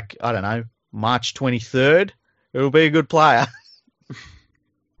 like, I don't know, March 23rd, it'll be a good player.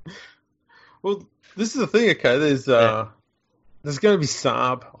 Well, this is the thing, okay? There's going to be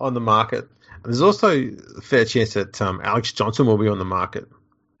Saab on the market. There's also a fair chance that Alex Johnson will be on the market.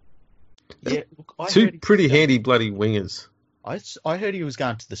 Yeah, look, two pretty handy bloody wingers. I heard he was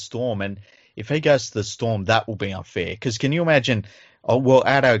going to the Storm, and if he goes to the Storm, that will be unfair. Because can you imagine? Oh, well,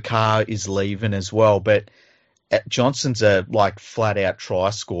 Addo Carr is leaving as well, but Johnson's a flat out try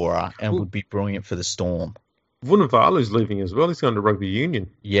scorer and would be brilliant for the Storm. Vunivalu's leaving as well. He's going to rugby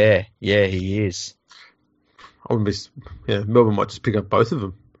union. Yeah, he is. I wouldn't be. Yeah, Melbourne might just pick up both of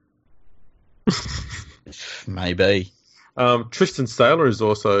them. Maybe. Tristan Saylor is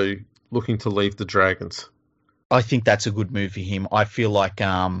also looking to leave the Dragons. I think that's a good move for him. I feel like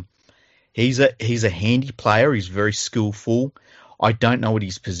he's a handy player. He's very skillful. I don't know what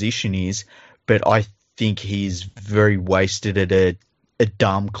his position is, but I think he's very wasted at a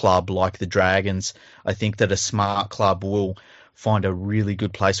dumb club like the Dragons. I think that a smart club will find a really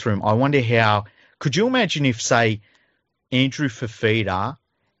good place for him. I wonder how. Could you imagine if, say, Andrew Fafita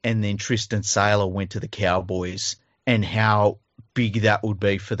and then Tristan Saylor went to the Cowboys, and how big that would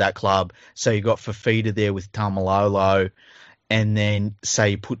be for that club? So you got Fafita there with Tamalolo, and then say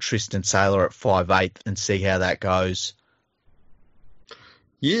you put Tristan Saylor at 5'8" and see how that goes.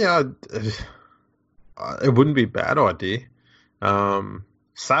 Yeah, it wouldn't be a bad idea.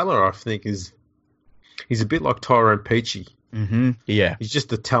 Saylor, I think, he's a bit like Tyrone Peachey. Mm-hmm. Yeah, he's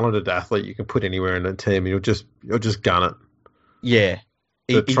just a talented athlete you can put anywhere in a team, and you'll just gun it. Yeah.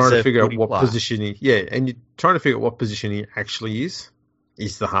 But trying to figure out what position and you're trying to figure out what position he actually is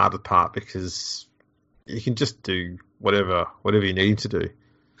the harder part, because you can just do whatever you need to do.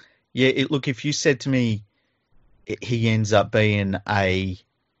 Yeah, look, if you said to me he ends up being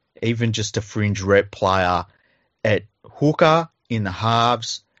even just a fringe rep player at hooker, in the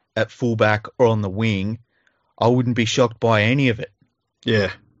halves, at fullback, or on the wing, I wouldn't be shocked by any of it.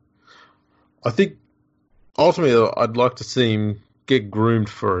 Yeah. I think ultimately I'd like to see him get groomed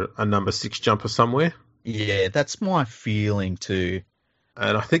for a number 6 jumper somewhere. Yeah, that's my feeling too.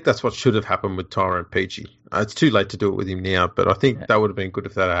 And I think that's what should have happened with Tyrone Peachey. It's too late to do it with him now, but I think that would have been good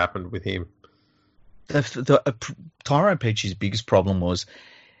if that had happened with him. Tyrone Peachey's biggest problem was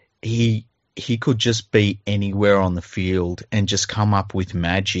he could just be anywhere on the field and just come up with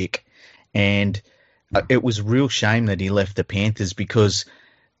magic. And it was a real shame that he left the Panthers, because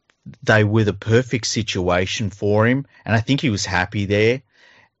they were the perfect situation for him, and I think he was happy there.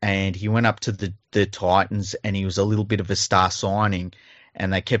 And he went up to the Titans, and he was a little bit of a star signing,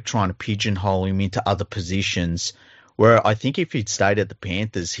 and they kept trying to pigeonhole him into other positions, where I think if he'd stayed at the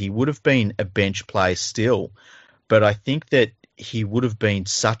Panthers, he would have been a bench player still. But I think that he would have been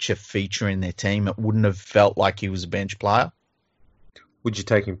such a feature in their team, it wouldn't have felt like he was a bench player. Would you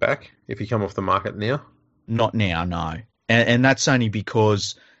take him back if he come off the market now? Not now, no. And that's only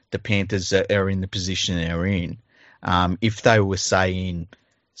because the Panthers are in the position they're in. If they were, say, in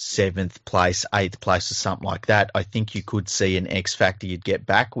 7th place, 8th place or something like that, I think you could see an X factor you'd get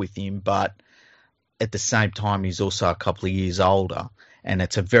back with him. But at the same time, he's also a couple of years older, and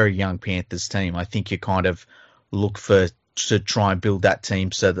it's a very young Panthers team. I think you kind of look to try and build that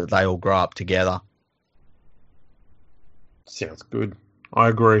team so that they all grow up together. Sounds good. I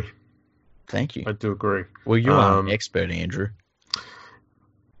agree. Thank you. I do agree. Well, you are an expert, Andrew.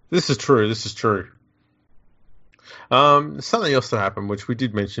 This is true. This is true. Something else that happened, which we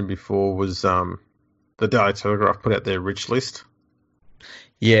did mention before, was the Daily Telegraph put out their rich list.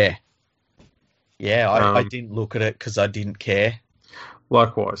 Yeah. Yeah, I didn't look at it because I didn't care.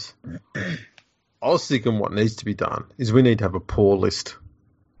 Likewise. I was thinking what needs to be done is we need to have a poor list.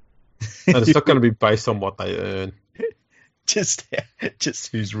 And it's not going to be based on what they earn. Just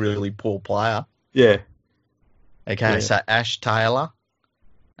who's really poor player. Yeah. Okay, so Ash Taylor.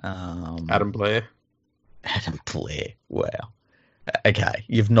 Adam Blair. Adam Blair. Wow. Okay,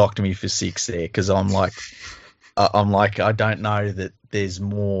 you've knocked me for 6 there because I'm like, I don't know that there's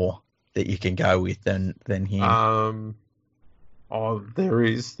more that you can go with than him. There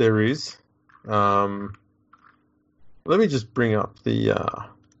is. Let me just bring up the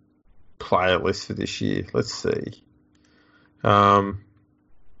player list for this year. Let's see. Right,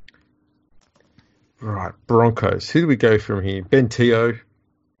 Broncos. Who do we go from here? Ben Teo.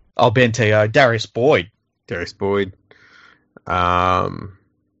 Oh, Ben Teo. Darius Boyd. Anthony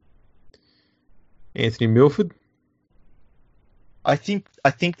Milford. I think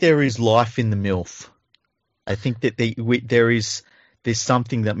there is life in the MILF. I think that there's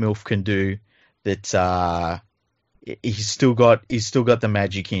something that MILF can do that he's still got the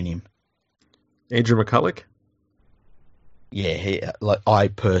magic in him. Andrew McCulloch. Yeah, I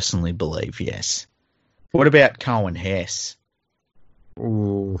personally believe, yes. What about Cohen Hess?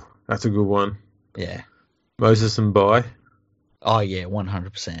 Ooh, that's a good one. Yeah. Moses and Bai. Oh yeah,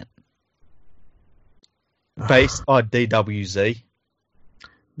 100%. Based on DWZ.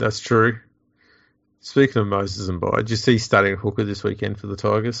 That's true. Speaking of Moses and Bai, did you see starting hooker this weekend for the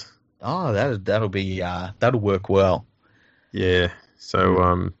Tigers? Oh, that'll work well. Yeah.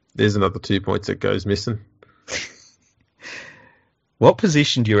 So there's another 2 points that goes missing. What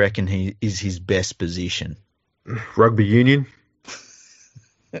position do you reckon is his best position? Rugby union.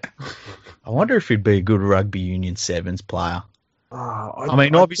 I wonder if he'd be a good rugby union sevens player.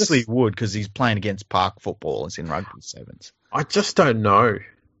 Obviously he would because he's playing against park footballers in rugby sevens. I just don't know.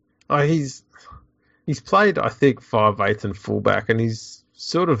 He's played, I think, 5'8" and fullback, and he's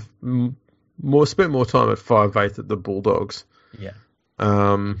sort of spent more time at 5'8" at the Bulldogs. Yeah.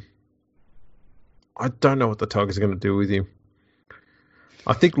 I don't know what the Tigers are going to do with him.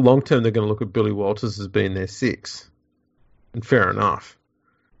 I think long term they're going to look at Billy Walters as being their 6, and fair enough.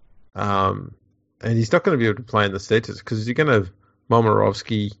 And he's not going to be able to play in the centres because you're going to have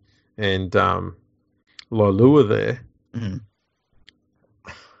Momirovski and Lolua there. Mm.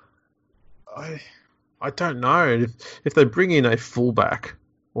 I don't know. If they bring in a fullback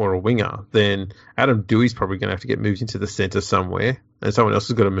or a winger, then Adam Dewey's probably going to have to get moved into the centre somewhere, and someone else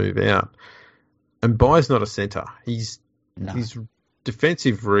has got to move out. And Bai's not a centre. His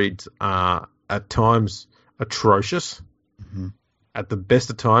defensive reads are at times atrocious. Mm-hmm. At the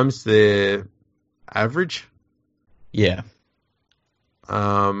best of times, they're average. Yeah.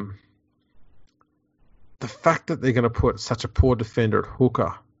 The fact that they're going to put such a poor defender at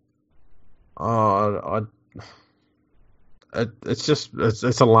hooker,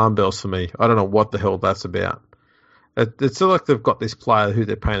 it's alarm bells for me. I don't know what the hell that's about. It's sort of like they've got this player who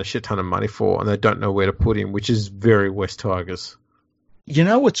they're paying a shit ton of money for, and they don't know where to put him, which is very West Tigers. You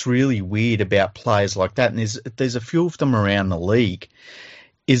know what's really weird about players like that, and there's a few of them around the league,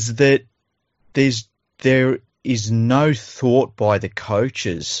 is that there is no thought by the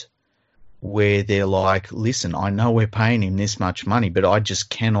coaches where they're like, listen, I know we're paying him this much money, but I just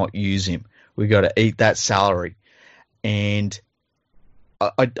cannot use him. We got to eat that salary. And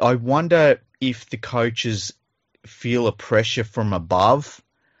I wonder if the coaches feel a pressure from above,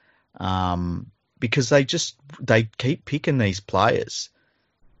 because they keep picking these players.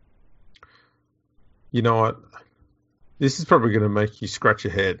 You know what? This is probably going to make you scratch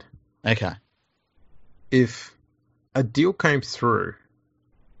your head. Okay. If a deal came through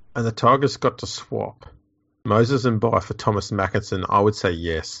and the Tigers got to swap Moses and Bai for Thomas Mackinson, I would say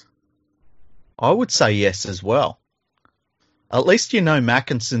yes. I would say yes as well. At least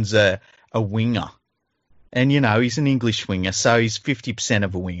Mackinson's a winger. And, he's an English winger, so he's 50%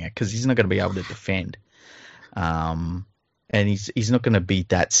 of a winger because he's not going to be able to defend. And he's not going to be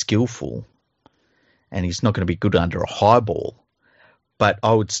that skillful. And he's not going to be good under a high ball. But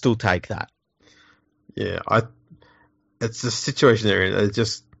I would still take that. Yeah, it's the situation they're in.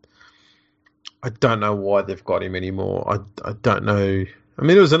 I don't know why they've got him anymore. I don't know. I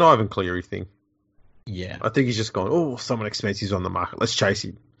mean, it was an Ivan Cleary thing. Yeah. I think he's just gone, someone expensiv's on the market. Let's chase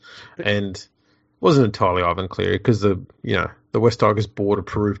him. And it wasn't entirely Ivan Cleary because the West Tigers board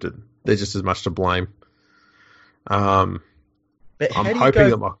approved it. They're just as much to blame. But I'm how do you hoping go?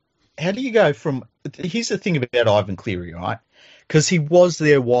 that my How do you go from? Here's the thing about Ivan Cleary, right? Because he was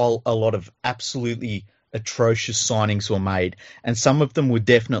there while a lot of absolutely atrocious signings were made, and some of them were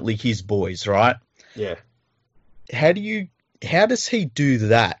definitely his boys, right? yeah. How do you? How does he do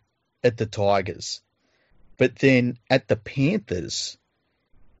that at the Tigers? But then at the Panthers,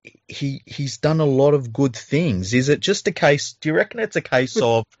 he's done a lot of good things. Is it just a case? Do you reckon it's a case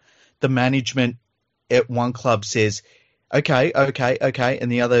of the management at one club says, okay, okay, okay,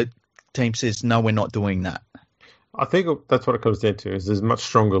 and the other team says, no, we're not doing that? I think that's what it comes down to. Is there's much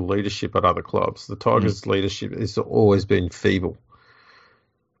stronger leadership at other clubs. The Mm. Tigers' leadership has always been feeble.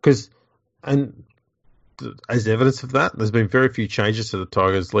 Because and as evidence of that, there's been very few changes to the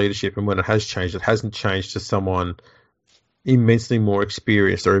Tigers' leadership, and when it has changed, it hasn't changed to someone immensely more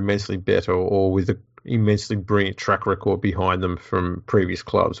experienced or immensely better or with an immensely brilliant track record behind them from previous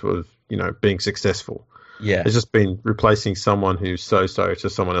clubs with, being successful. Yeah. It's just been replacing someone who's so-so to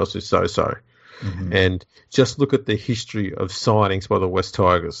someone else who's so-so. Hmm. And just look at the history of signings by the West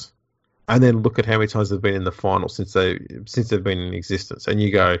Tigers, and then look at how many times they've been in the final since they've been in existence. And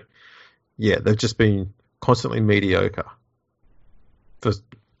you go, yeah, they've just been constantly mediocre for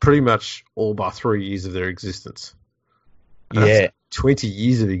pretty much all but 3 years of their existence. And that's Yeah. 20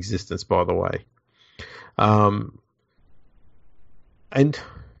 years of existence, by the way. And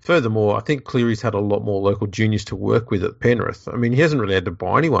furthermore, I think Cleary's had a lot more local juniors to work with at Penrith. I mean, he hasn't really had to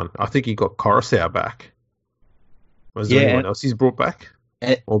buy anyone. I think he got Coruscant back. Was there Yeah. anyone else he's brought back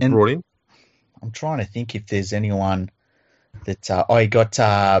or And brought in? I'm trying to think if there's anyone that, he got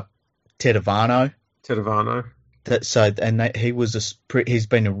Tedavano. Tedavano. He was he's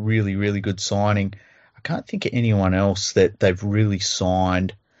been a really, really good signing. I can't think of anyone else that they've really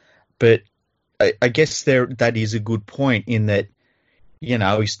signed, but I guess that is a good point in that,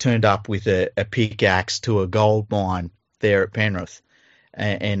 he's turned up with a pickaxe to a gold mine there at Penrith.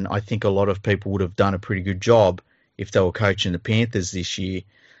 And I think a lot of people would have done a pretty good job if they were coaching the Panthers this year.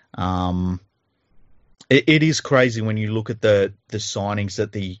 It is crazy when you look at the signings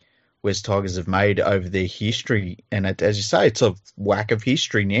that the West Tigers have made over their history. And as you say, it's a whack of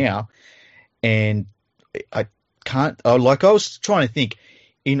history now. And I I was trying to think,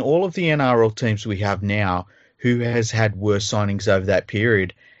 in all of the NRL teams we have now, who has had worse signings over that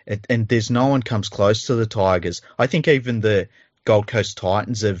period? And there's no one comes close to the Tigers. I think even the Gold Coast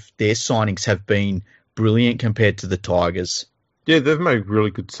Titans, their signings have been brilliant compared to the Tigers. Yeah, they've made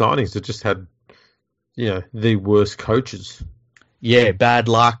really good signings. They've just had, the worst coaches. Yeah, bad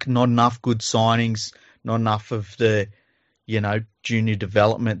luck, not enough good signings, not enough of the, junior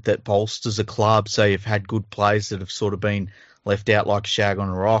development that bolsters a club. So you've had good players that have sort of been left out like shag on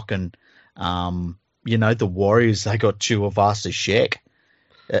a rock. And, the Warriors, they got Tuivasa Sheck.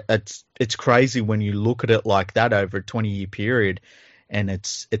 It's crazy when you look at it like that over a 20-year period, and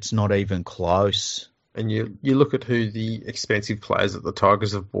it's not even close. And you look at who the expensive players that the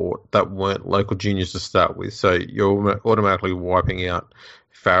Tigers have bought that weren't local juniors to start with. So you're automatically wiping out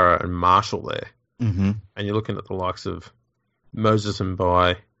Farah and Marshall there. Mm-hmm. And you're looking at the likes of Moses and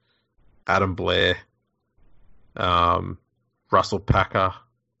Bai, Adam Blair, Russell Packer,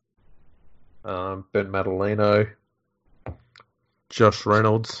 Ben Madaleno, Josh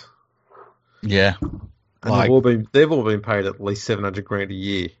Reynolds. Yeah. And they've all been paid at least $700,000 a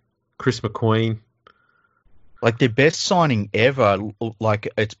year. Chris McQueen. Like their best signing ever,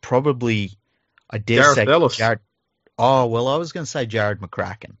 it's probably, I dare Gareth say, Ellis. Jared. Oh, well, I was going to say Jared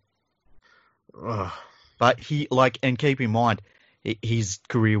McCracken. Ugh. But and keep in mind, his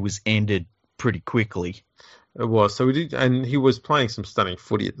career was ended pretty quickly. It was. So he was playing some stunning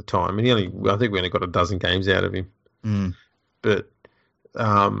footy at the time. And I think we only got a dozen games out of him. Mm. But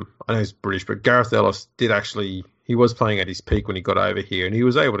I know he's British, but Gareth Ellis he was playing at his peak when he got over here, and he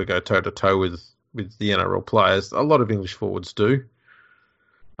was able to go toe to toe with the NRL players. A lot of English forwards do.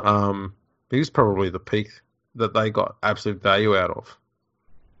 He was probably the peak that they got absolute value out of.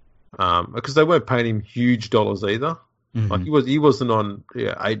 Because they weren't paying him huge dollars either. Mm-hmm. Like he wasn't on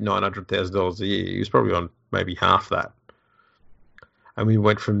 $800,000-$900,000 a year. He was probably on maybe half that. And we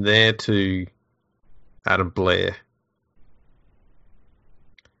went from there to Adam Blair.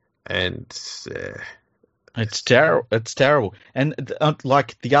 And it's terrible. It's terrible. And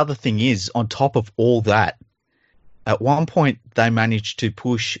the other thing is, on top of all that, at one point they managed to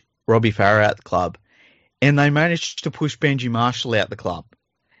push Robbie Farah out the club, and they managed to push Benji Marshall out the club.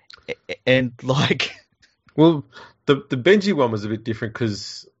 And well, the Benji one was a bit different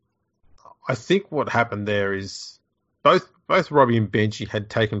because I think what happened there is both Robbie and Benji had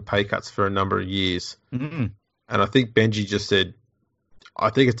taken pay cuts for a number of years, mm-hmm. and I think Benji just said, I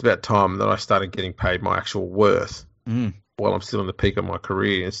think it's about time that I started getting paid my actual worth. Mm. while I'm still in the peak of my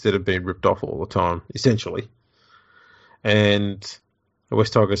career instead of being ripped off all the time, essentially. And the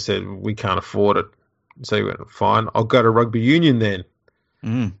West Tigers said, we can't afford it. So he went, fine, I'll go to rugby union then.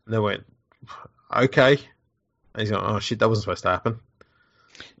 Mm. And they went, okay. And he's going, oh shit, that wasn't supposed to happen.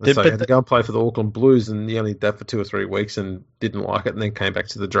 And so he had to go and play for the Auckland Blues, and he only did that for 2 or 3 weeks and didn't like it, and then came back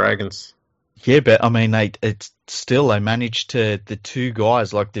to the Dragons. Yeah, but I mean, they managed to, the two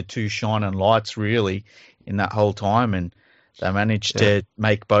guys, like the two shining lights really in that whole time, and they managed to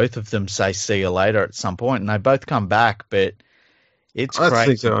make both of them say see you later at some point, and they both come back, but it's crazy. I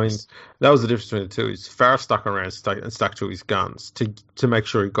think so. I mean, that was the difference between the two. Is Farah stuck around and stuck to his guns to make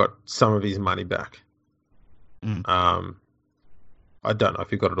sure he got some of his money back. Mm. I don't know if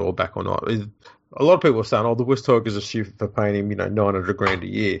he got it all back or not. A lot of people are saying, "Oh, the West Tigers are stupid for paying him, $900,000 a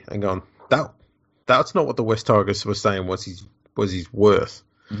year," and going, that's not what the West Tigers were saying was his worth.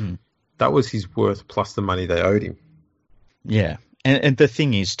 Mm. That was his worth plus the money they owed him. Yeah, and the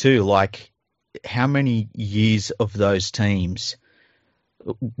thing is too, like, how many years of those teams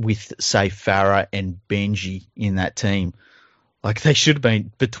with, say, Farah and Benji in that team, like, they should have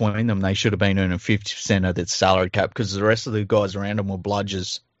been, between them, they should have been earning 50% of their salary cap because the rest of the guys around them were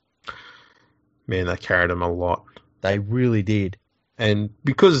bludgers. Man, they carried him a lot. They really did. And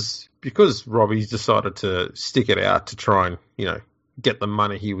because Robbie's decided to stick it out to try and, get the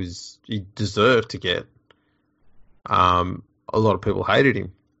money he deserved to get, a lot of people hated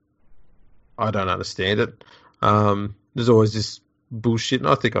him. I don't understand it. There's always this bullshit, and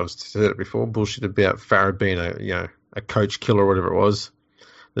I think I've said it before, bullshit about Farah being a coach killer or whatever it was.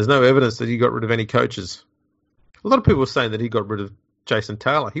 There's no evidence that he got rid of any coaches. A lot of people were saying that he got rid of Jason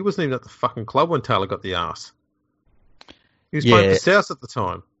Taylor. He wasn't even at the fucking club when Taylor got the arse. He was playing for South at the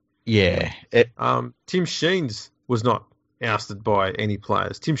time. Yeah. Tim Sheens was not ousted by any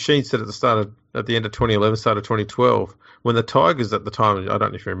players. Tim Sheens said at the end of 2011, start of 2012, when the Tigers at the time, I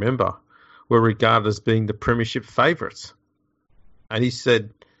don't know if you remember, were regarded as being the premiership favourites. And he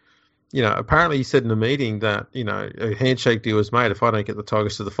said, apparently he said in a meeting that, a handshake deal was made. If I don't get the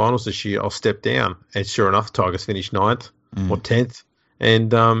Tigers to the finals this year, I'll step down. And sure enough, the Tigers finished 9th or 10th.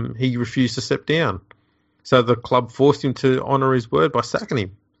 And he refused to step down. So the club forced him to honour his word by sacking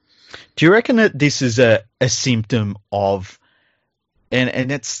him. Do you reckon that this is a symptom of,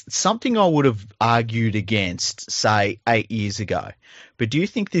 and it's something I would have argued against, say, 8 years ago, but do you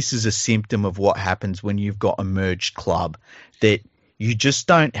think this is a symptom of what happens when you've got a merged club, that you just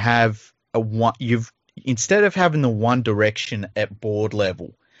don't have instead of having the one direction at board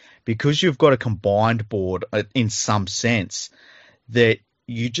level, because you've got a combined board in some sense, that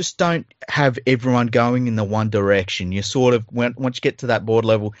you just don't have everyone going in the one direction. You sort of, once you get to that board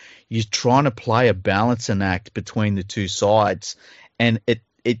level, you're trying to play a balancing act between the two sides, and it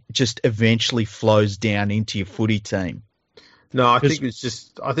just eventually flows down into your footy team. No, I think it was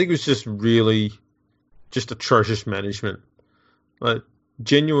just really just atrocious management. Like,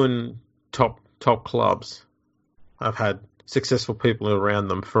 genuine top clubs have had successful people around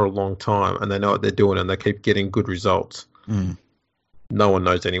them for a long time, and they know what they're doing, and they keep getting good results. Mm. No one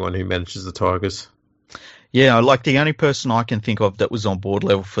knows anyone who manages the Tigers. Yeah, like the only person I can think of that was on board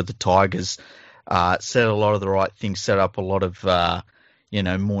level for the Tigers said a lot of the right things, set up a lot of,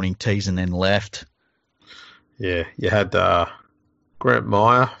 morning teas and then left. Yeah, you had Grant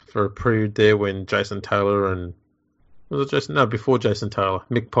Meyer for a period there when Jason Taylor and... Was it Jason? No, before Jason Taylor.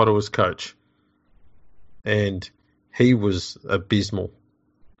 Mick Potter was coach. And he was abysmal.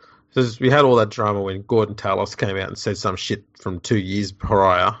 We had all that drama when Gordon Talos came out and said some shit from 2 years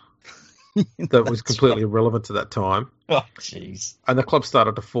prior that was completely irrelevant to that time. Oh, jeez. And the club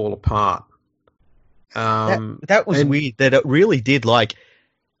started to fall apart. That was weird. That it really did. Like,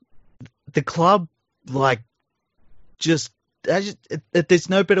 the club, like, there's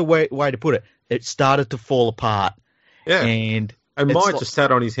no better way to put it. It started to fall apart. Yeah. And Mike just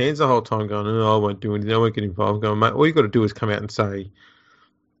sat on his hands the whole time going, I won't do anything. I won't get involved. Going, mate, all you got to do is come out and say,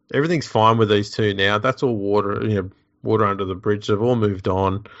 everything's fine with these two now. That's all water, water under the bridge. They've all moved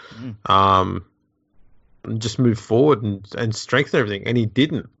on. And just move forward and strengthen everything. And he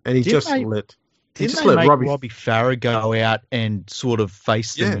didn't. And he just let Robbie Farah go out and sort of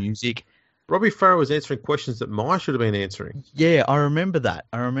face the music. Robbie Farah was answering questions that Maya should have been answering. Yeah, I remember that.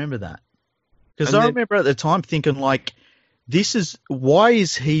 Because I remember at the time thinking, like, why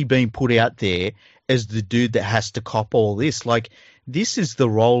is he being put out there as the dude that has to cop all this? Like, this is the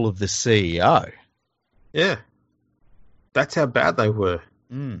role of the CEO. Yeah. That's how bad they were.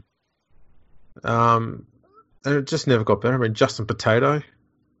 Mm. And it just never got better. I mean, Justin Potato,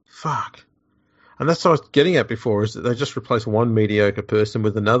 fuck. And that's what I was getting at before, is that they just replaced one mediocre person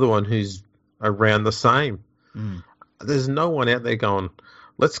with another one who's around the same. Mm. there's no one out there going,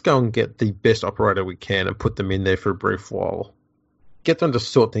 let's go and get the best operator we can and put them in there for a brief while. Get them to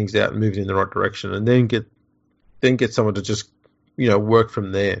sort things out and move it in the right direction, and then get someone to just, work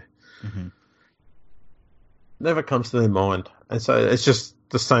from there. Mm-hmm. Never comes to their mind. And so it's just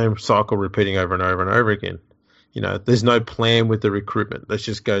the same cycle repeating over and over and over again. There's no plan with the recruitment. Let's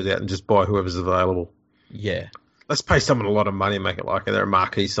just go out and just buy whoever's available. Yeah. Let's pay someone a lot of money and make it like they're a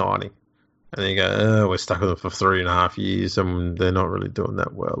marquee signing. And then you go, oh, we're stuck with them for 3.5 years and they're not really doing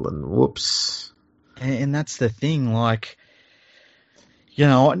that well. And whoops. And that's the thing, like,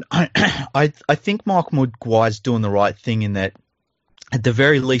 I think Mark Maguire's doing the right thing in that at the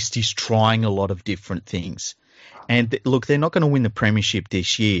very least he's trying a lot of different things. And look, they're not going to win the premiership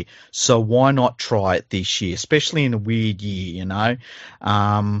this year, so why not try it this year, especially in a weird year,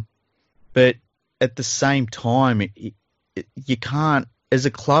 But at the same time, you can't, as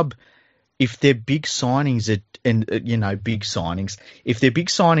a club, if they're big signings, if their big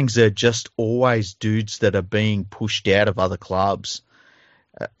signings are just always dudes that are being pushed out of other clubs,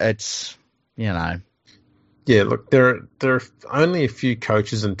 it's, Yeah, look, there are only a few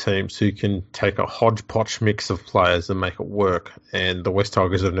coaches and teams who can take a hodgepodge mix of players and make it work, and the West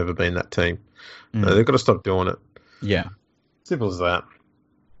Tigers have never been that team. They've got to stop doing it. Yeah. Simple as that.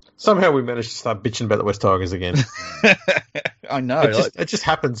 Somehow we managed to start bitching about the West Tigers again. I know. It just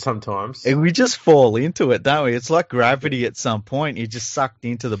happens sometimes. We just fall into it, don't we? It's like gravity at some point. You're just sucked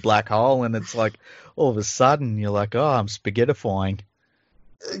into the black hole, and it's like all of a sudden you're like, oh, I'm spaghettifying.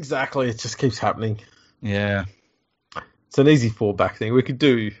 Exactly. It just keeps happening. Yeah. It's an easy fallback thing. We could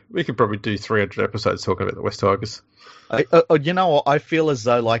probably do 300 episodes talking about the West Tigers. I feel as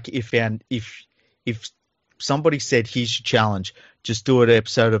though, like, if somebody said, here's your challenge, just do an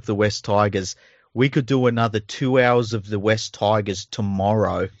episode of the West Tigers, we could do another 2 hours of the West Tigers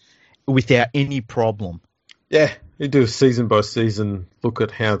tomorrow without any problem. Yeah, you do a season by season look at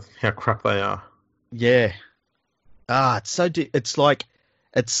how crap they are. Yeah. It's like,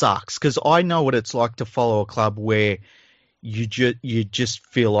 it sucks because I know what it's like to follow a club where you just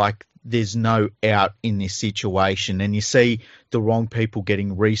feel like there's no out in this situation, and you see the wrong people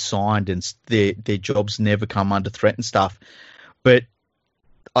getting re-signed and their jobs never come under threat and stuff. But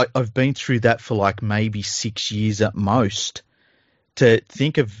I've been through that for like maybe 6 years at most. To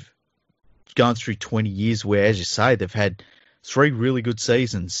think of going through 20 years where, as you say, they've had 3 really good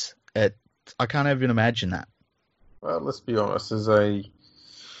seasons. I can't even imagine that. Well, let's be honest,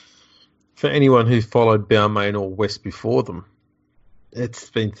 for anyone who followed Balmain or West before them, it's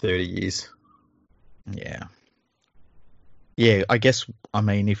been 30 years. Yeah. Yeah, I guess,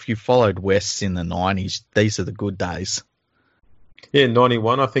 if you followed West in the 90s, these are the good days. Yeah,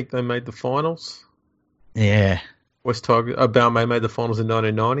 91, I think they made the finals. Yeah. West Tigers, Balmain made the finals in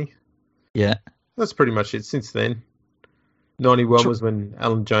 1990. Yeah. That's pretty much it since then. 91 was when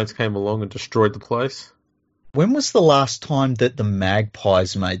Alan Jones came along and destroyed the place. When was the last time that the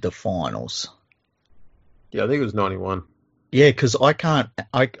Magpies made the finals? Yeah, I think it was 91. Yeah, because I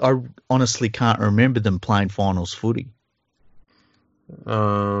honestly can't remember them playing finals footy.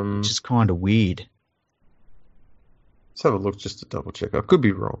 Which is kind of weird. Let's have a look just to double check. I could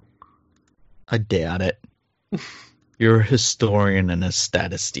be wrong. I doubt it. You're a historian and a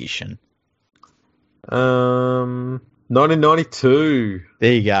statistician. 1992.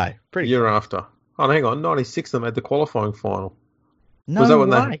 There you go. Pretty year after. Oh, hang on. 96, they made the qualifying final. No way.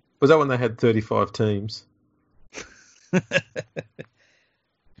 Was that when they had 35 teams?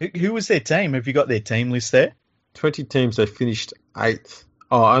 Who was their team? Have you got their team list there? 20 teams, they finished 8th.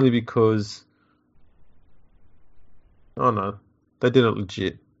 Oh, only because... Oh, no. They did it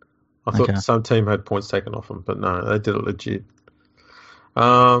legit. I thought some team had points taken off them, but no, they did it legit.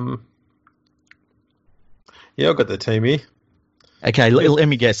 Yeah, I've got the team here. Okay, let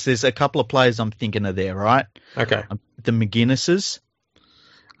me guess. There's a couple of players I'm thinking of there, right? Okay. The McGuinnesses.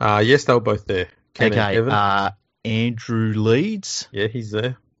 Yes, they were both there. Ken and Evan. Andrew Leeds. Yeah, he's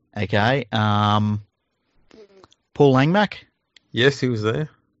there. Okay. Paul Langmack. Yes, he was there.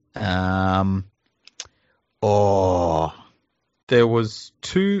 There was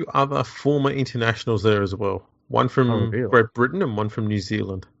 2 other former internationals there as well. One from Great Britain and one from New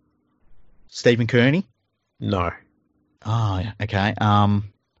Zealand. Stephen Kearney? No. Oh, okay.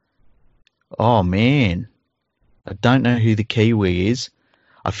 Oh, man. I don't know who the Kiwi is.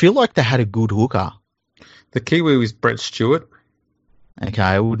 I feel like they had a good hooker. The Kiwi was Brent Stewart. Okay,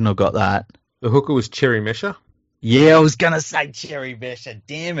 I wouldn't have got that. The hooker was Cherry Mesher. Yeah, I was going to say Cherry Mesher.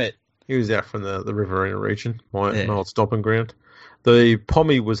 Damn it. He was out from the Riverina region, my old stomping ground. The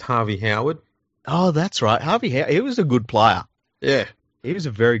Pommy was Harvey Howard. Oh, that's right. Harvey Howard. He was a good player. Yeah. He was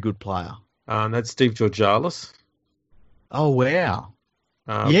a very good player. And that's Steve Georgalis. Oh, wow.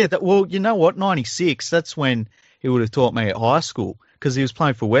 Uh, Yeah, well, you know what? 96, that's when he would have taught me at high school because he was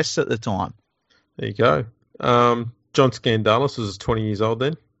playing for West at the time. there you go. John Scandalis was 20 years old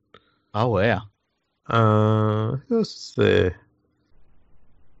then. Oh, wow. Who else is there?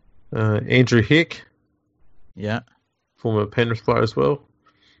 Andrew Hick, Yeah. former Penrith player as well.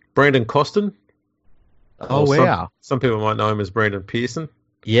 Brandon Costin, Oh, or wow. some people might know him as Brandon Pearson.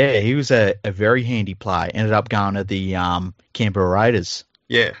 Yeah, he was a very handy player. Ended up going to the Canberra Raiders.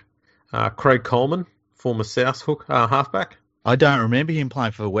 Yeah. Craig Coleman, former South hook halfback. I don't remember him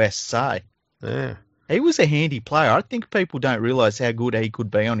playing for West, say. Yeah. He was a handy player. I think people don't realise how good he could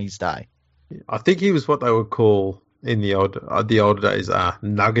be on his day. I think he was what they would call in the older days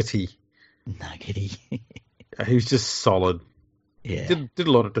nuggety. Nuggety. He was just solid. Yeah. Did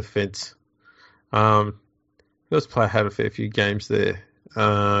a lot of defence. He was player had a fair few games there.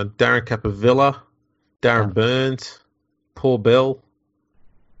 Darren Capavilla, Darren Burns, Paul Bell.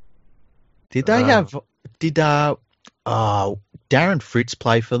 Did they did Darren Fritz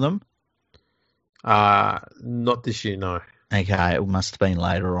play for them? Not this year, no. Okay, it must have been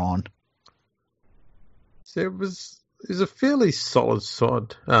later on. So it was a fairly solid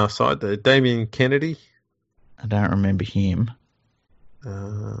side there. Damien Kennedy. I don't remember him.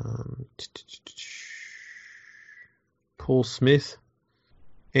 Paul Smith.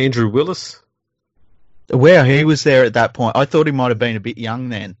 Andrew Willis. Wow, he was there at that point. I thought he might have been a bit young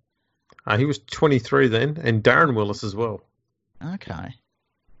then. He was 23 then, and Darren Willis as well. Okay.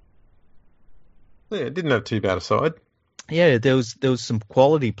 Yeah, didn't have too bad a side. Yeah, there was some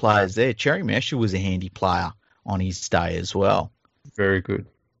quality players there. Cherry Mesher was a handy player on his day as well. Very good.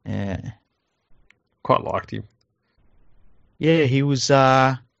 Yeah. Quite liked him. Yeah, he was he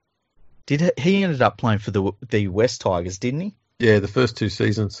ended up playing for the West Tigers, didn't he? Yeah, the first 2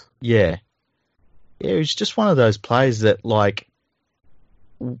 seasons. Yeah. Yeah, he was just one of those players that like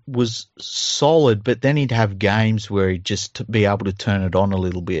was solid, but then he'd have games where he'd just be able to turn it on a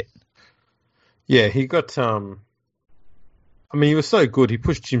little bit. Yeah, he got he was so good. He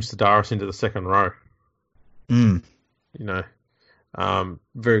pushed Jim Sedaris into the second row. Mm. You know,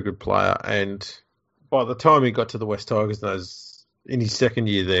 very good player. And by the time he got to the West Tigers, in his second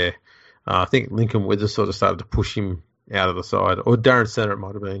year there, I think Lincoln Withers sort of started to push him out of the side, or Darren Center it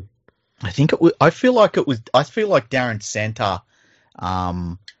might have been. I think it was. I feel like Darren Center,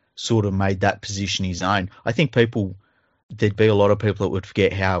 sort of made that position his own. I think there'd be a lot of people that would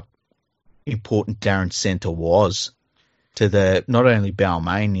forget how important Darren Center was to the not only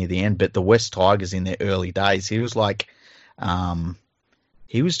Balmain near the end, but the West Tigers in their early days. He was like,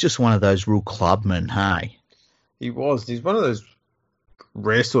 he was just one of those real clubmen. Hey, he was. He's one of those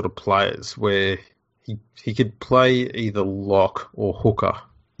rare sort of players where he could play either lock or hooker.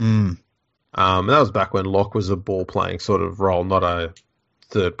 Mm. And that was back when lock was a ball playing sort of role, not a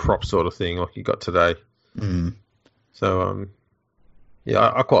third prop sort of thing like you got today. Mm. So,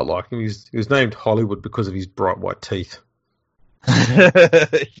 yeah, I quite like him. He was named Hollywood because of his bright white teeth. He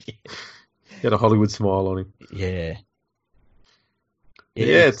had a Hollywood smile on him. Yeah.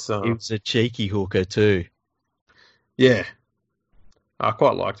 Yeah, he was a cheeky hooker too. Yeah. I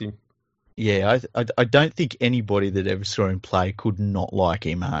quite liked him. Yeah, I don't think anybody that ever saw him play could not like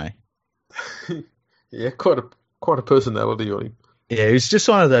him, hey? Yeah, quite a personality on him. Yeah, he was just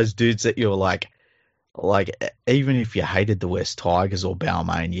one of those dudes that you're like even if you hated the West Tigers or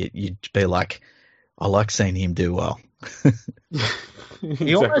Balmain, you'd be like, I like seeing him do well.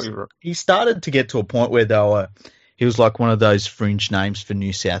 He started to get to a point where he was like one of those fringe names for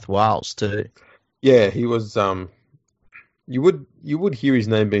New South Wales too. Yeah, he was. You would hear his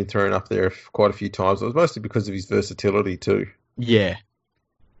name being thrown up there quite a few times. It was mostly because of his versatility too. Yeah.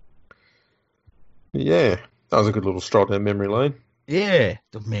 Yeah, that was a good little stroll down memory lane. Yeah,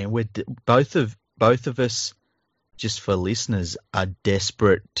 man, we're both of us, just for listeners, are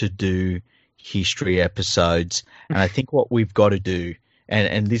desperate to do history episodes, and I think what we've got to do,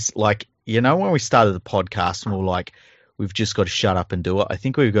 and this, like, you know, when we started the podcast and we're like, we've just got to shut up and do it. I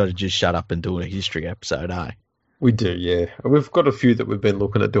think we've got to just shut up and do a history episode, eh? We do, yeah. We've got a few that we've been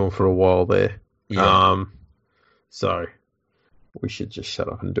looking at doing for a while there. Yeah. So we should just shut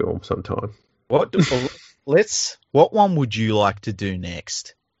up and do them sometime. What one would you like to do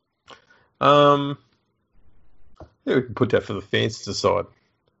next? Yeah, we can put that for the fans to decide.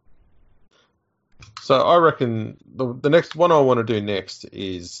 So I reckon the next one I want to do next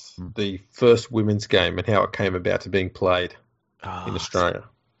is the first women's game and how it came about to being played in Australia.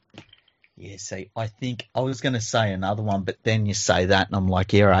 Yeah, see, I think I was going to say another one, but then you say that and I'm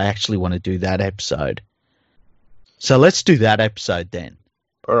like, yeah, I actually want to do that episode. So let's do that episode then.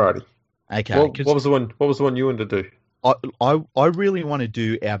 Alrighty. Okay. What was the one you wanted to do? I really want to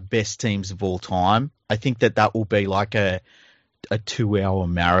do our best teams of all time. I think that will be like a 2 hour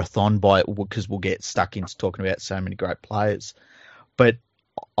marathon because we'll get stuck into talking about so many great players. But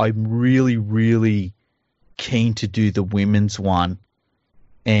I'm really, really keen to do the women's one,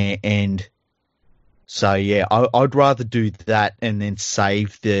 and so yeah, I'd rather do that and then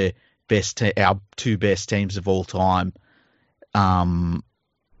save the our two best teams of all time,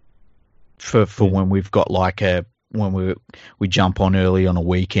 for when we've got like when we jump on early on a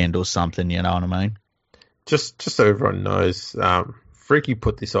weekend or something. You know what I mean? Just so everyone knows, Freaky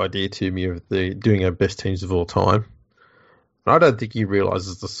put this idea to me of doing our best teams of all time. I don't think he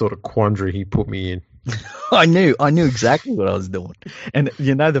realizes the sort of quandary he put me in. I knew exactly what I was doing. And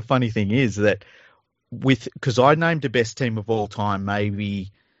the funny thing is that because I named the best team of all time,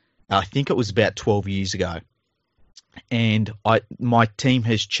 maybe I think it was about 12 years ago. And my team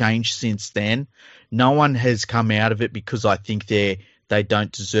has changed since then. No one has come out of it because I think they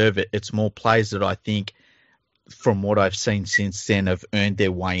don't deserve it. It's more players that I think, from what I've seen since then, have earned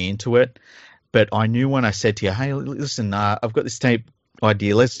their way into it. But I knew when I said to you, hey, listen, I've got this team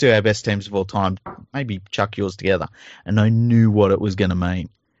idea. Let's do our best teams of all time. Maybe chuck yours together. And I knew what it was going to mean.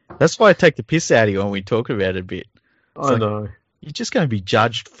 That's why I take the piss out of you when we talk about it a bit. I know. You're just going to be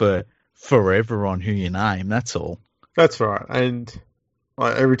judged for forever on who you name. That's all. That's right. And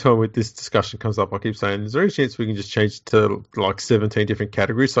every time this discussion comes up, I keep saying, is there any chance we can just change it to like 17 different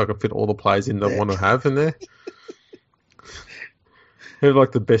categories so I can fit all the players in that I want to have in there? Have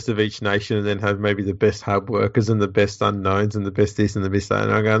like the best of each nation and then have maybe the best hub workers and the best unknowns and the best this and the best that.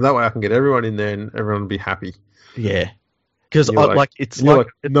 And I go, that way I can get everyone in there and everyone will be happy. Yeah. Because it's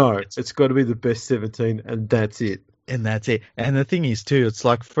got to be the best 17 and that's it. And that's it. And the thing is too, it's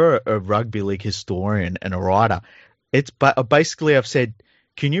like for a rugby league historian and a writer, basically I've said,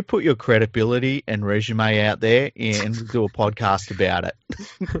 can you put your credibility and resume out there and do a podcast about it?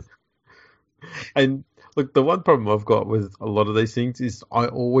 And look, the one problem I've got with a lot of these things is I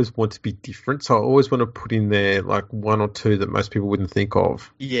always want to be different. So I always want to put in there like one or two that most people wouldn't think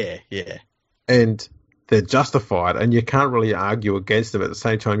of. Yeah, yeah. And they're justified and you can't really argue against them. At the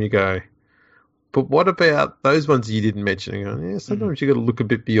same time, you go, but what about those ones you didn't mention? And go, yeah, sometimes you got to look a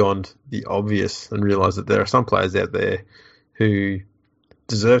bit beyond the obvious and realise that there are some players out there who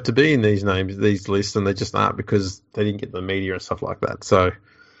deserve to be in these lists, and they just aren't because they didn't get the media and stuff like that. So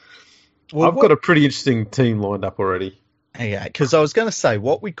I've got a pretty interesting team lined up already. Yeah, because I was going to say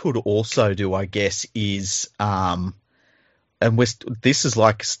what we could also do, I guess, is this is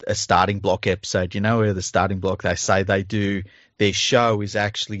like a starting block episode. You know, where the starting block they say they do their show is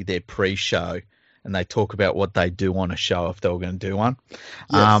actually their pre-show, and they talk about what they do on a show if they were going to do one.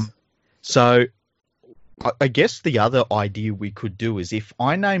 Yes. So I guess the other idea we could do is if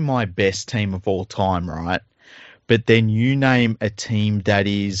I name my best team of all time, right? But then you name a team that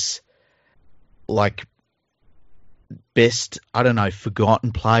is like best, I don't know,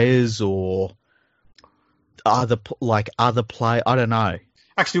 forgotten players or other play. I don't know.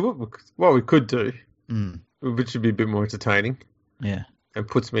 Actually, what we could do, which should be a bit more entertaining, yeah, and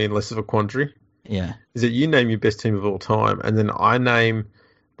puts me in less of a quandary, yeah, is that you name your best team of all time, and then I name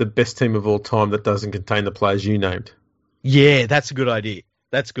the best team of all time that doesn't contain the players you named. Yeah, that's a good idea.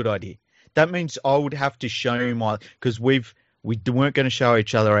 That means I would have to show you because we weren't going to show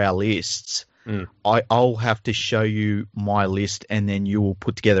each other our lists. I'll have to show you my list, and then you will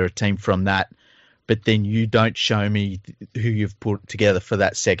put together a team from that. But then you don't show me who you've put together for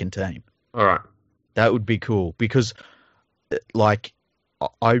that second team. All right, that would be cool because, like,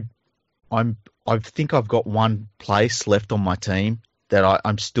 I think I've got one place left on my team that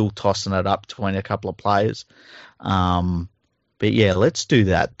I'm still tossing it up between a couple of players. But yeah, let's do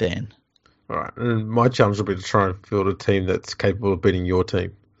that then. All right, and my challenge will be to try and field a team that's capable of beating your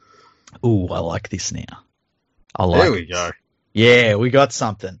team. Ooh, I like this now. There we go. Yeah, we got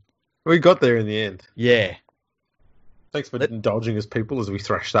something. We got there in the end. Yeah. Thanks for indulging us, people, as we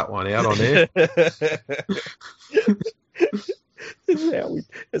thrash that one out on air. This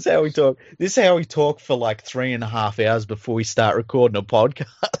is how we talk. This is how we talk for like 3.5 hours before we start recording a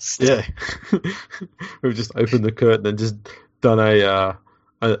podcast. Yeah. We've just opened the curtain and just done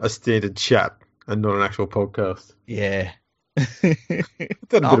a standard chat and not an actual podcast. Yeah.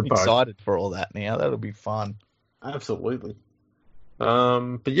 I'm excited for all that now. That'll be fun. Absolutely.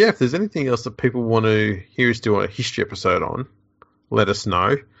 But yeah, if there's anything else that people want to hear us do a history episode on, let us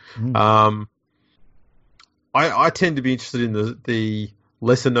know. I tend to be interested in the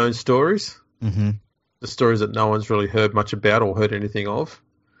lesser known stories, the stories that no one's really heard much about or heard anything of.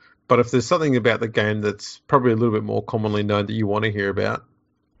 But if there's something about the game that's probably a little bit more commonly known that you want to hear about,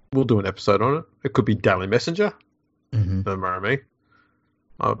 we'll do an episode on it. It could be Daily Messenger. Mm-hmm. Don't worry me.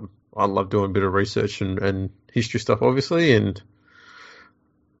 I love doing a bit of research and history stuff, obviously, and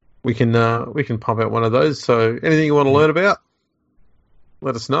we can pump out one of those. So anything you want to learn about,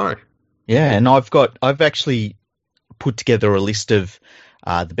 let us know. Yeah, and I've actually put together a list of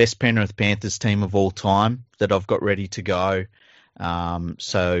the best Penrith Panthers team of all time that I've got ready to go.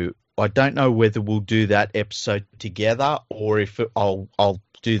 So I don't know whether we'll do that episode together or if I'll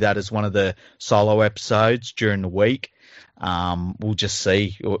do that as one of the solo episodes during the week. We'll just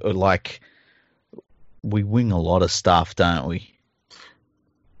see. Like, we wing a lot of stuff, don't we?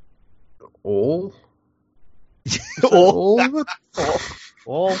 All? all, All of it?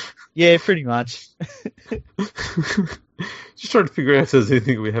 all, yeah, pretty much. Just trying to figure out if there's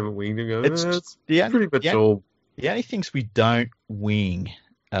anything we haven't winged and go, It's it's the only, pretty much all. the only things we don't wing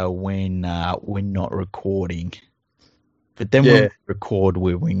when we're not recording. But then when we record,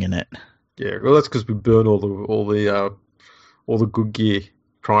 we're winging it. Yeah, well, that's because we burn all the good gear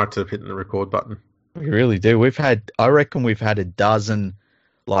prior to hitting the record button. We really do. I reckon we've had a dozen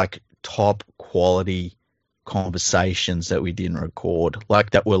like top quality conversations that we didn't record,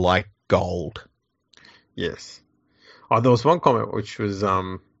 like that were like gold. Yes. Oh, there was one comment which was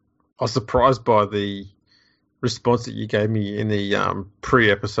I was surprised by the response that you gave me in the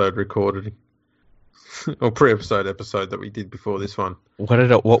pre-episode recorded or pre-episode episode that we did before this one.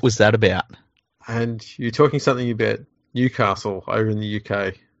 What was that about? And you're talking something about Newcastle over in the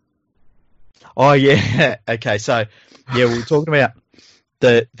UK. Oh yeah. Okay, so yeah, we were talking about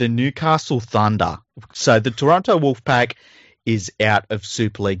the Newcastle Thunder. So the Toronto Wolfpack is out of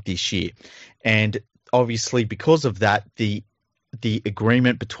Super League this year. And obviously because of that, the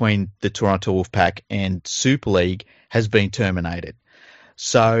agreement between the Toronto Wolfpack and Super League has been terminated.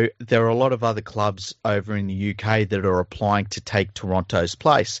 So there are a lot of other clubs over in the UK that are applying to take Toronto's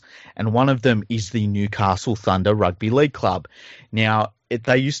place. And one of them is the Newcastle Thunder Rugby League Club. Now,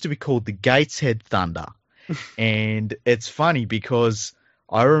 they used to be called the Gateshead Thunder. And it's funny because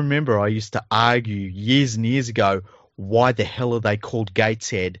I remember I used to argue years and years ago, why the hell are they called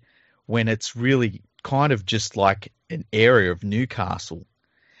Gateshead when it's really kind of just like an area of Newcastle?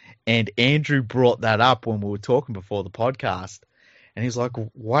 And Andrew brought that up when we were talking before the podcast. And he's like,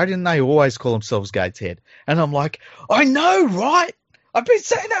 why didn't they always call themselves Gateshead? And I'm like, I know, right? I've been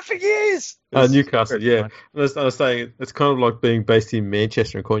saying that for years. Newcastle, yeah. I was saying, it's kind of like being based in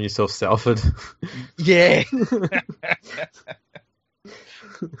Manchester and calling yourself Salford. Yeah.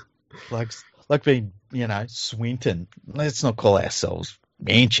 like being, Swinton. Let's not call ourselves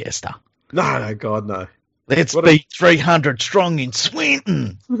Manchester. No, God, no. Let's be 300 strong in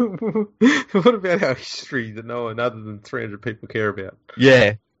Swinton. What about our history that no one other than 300 people care about?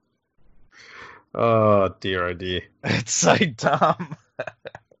 Yeah. Oh, dear, oh, dear. It's so dumb.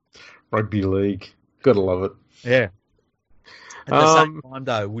 Rugby league. Gotta love it. Yeah. At the same time,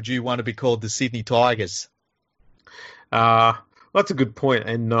 though, would you want to be called the Sydney Tigers? That's a good point,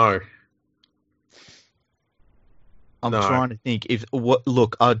 and no. I'm trying to think.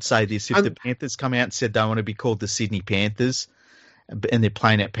 Look, I'd say this. If the Panthers come out and said they want to be called the Sydney Panthers and they're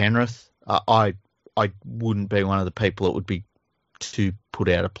playing at Penrith, I wouldn't be one of the people that would be too put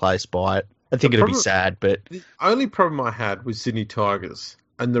out of place by it. I think it'd be sad, but... The only problem I had with Sydney Tigers,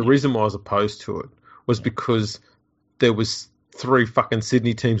 and the reason why I was opposed to it, was because there was 3 fucking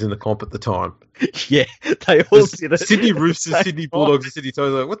Sydney teams in the comp at the time. Yeah, they all did it. Sydney Roosters, Sydney Bulldogs, and Sydney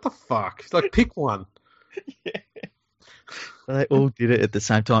Tigers. Like, what the fuck? Like, pick one. Yeah. They all did it at the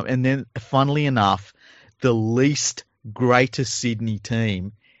same time. And then, funnily enough, the least greatest Sydney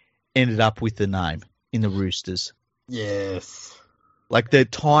team ended up with the name in the Roosters. Yes. Like the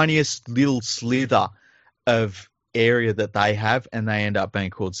tiniest little slither of area that they have, and they end up being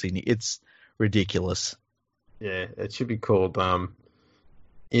called Sydney. It's ridiculous. Yeah, it should be called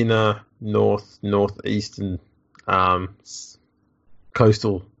Inner Northeastern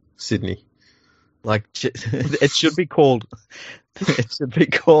Coastal Sydney. Like it should be called the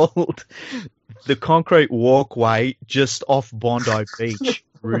concrete walkway just off Bondi Beach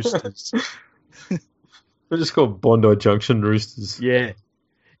Roosters. They're just called Bondi Junction Roosters. Yeah.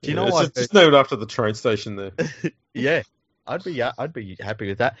 Do you know it's what? Just named after the train station there. Yeah, I'd be happy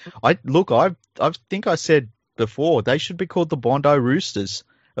with that. I think I said before they should be called the Bondi Roosters.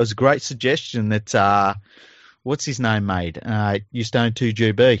 It was a great suggestion that what's his name made? Used to own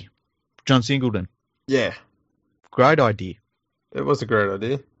 2GB. John Singleton. Yeah. Great idea. It was a great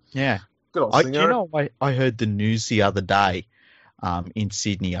idea. Yeah. Good old singer. I heard the news the other day in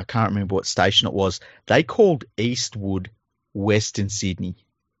Sydney. I can't remember what station it was. They called Eastwood Western Sydney.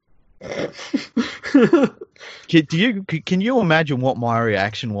 Can you imagine what my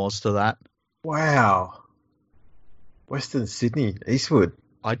reaction was to that? Wow. Western Sydney, Eastwood.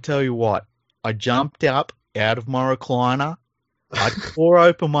 I tell you what, I jumped up out of my recliner. I tore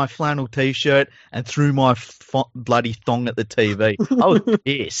open my flannel t-shirt and threw my bloody thong at the TV. I was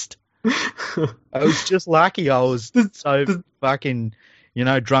pissed. I was just lucky I was so fucking,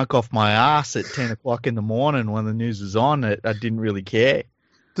 drunk off my ass at 10 o'clock in the morning when the news was on. I didn't really care.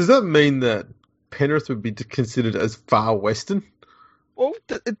 Does that mean that Penrith would be considered as far western? Well,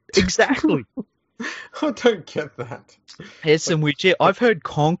 exactly. I don't get that. Here's some weird shit. I've heard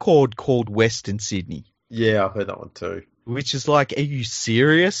Concord called Western Sydney. Yeah, I've heard that one too. Which is like, are you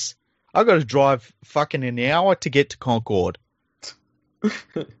serious? I got to drive fucking an hour to get to Concord.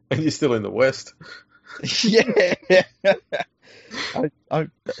 And you're still in the west. Yeah.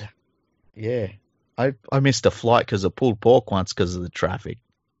 I missed a flight because of pulled pork once because of the traffic.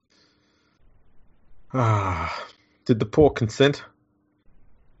 Did the pork consent?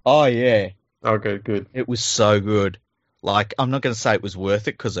 Oh, yeah. Okay, good. It was so good. Like, I'm not going to say it was worth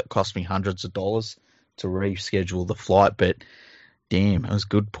it because it cost me hundreds of dollars to reschedule the flight, but damn, it was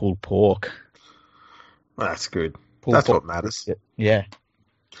good pulled pork. Well, that's good. Pulled pork. What matters. Yeah.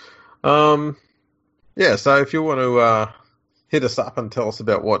 Yeah, so if you want to hit us up and tell us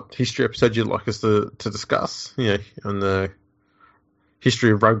about what history episode you'd like us to discuss, on the history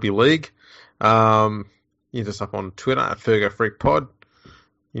of rugby league, hit us up on Twitter at FergoFreakPod.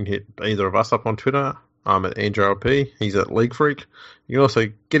 You can hit either of us up on Twitter. I'm at AndrewLP. He's at League Freak. You can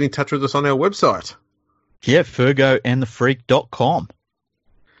also get in touch with us on our website. Yeah, FergoandtheFreak.com.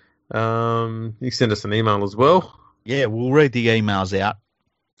 You can send us an email as well. Yeah, we'll read the emails out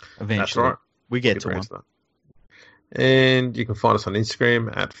eventually. That's right. We get to them. And you can find us on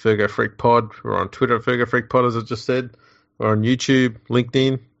Instagram at FergoFreakPod. We're on Twitter at FergoFreakPod, as I just said. We're on YouTube,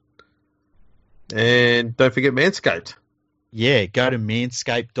 LinkedIn. And don't forget Manscaped. Yeah, go to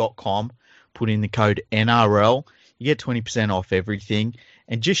manscaped.com, put in the code NRL. You get 20% off everything.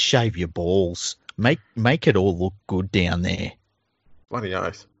 And just shave your balls. Make it all look good down there. Bloody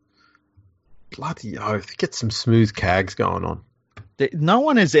oath. Get some smooth cags going on. No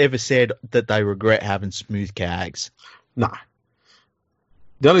one has ever said that they regret having smooth cags. No.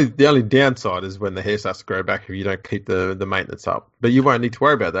 The only downside is when the hair starts to grow back if you don't keep the maintenance up. But you won't need to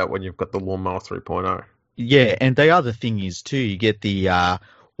worry about that when you've got the Lawnmower 3.0. Yeah, and the other thing is too, you get the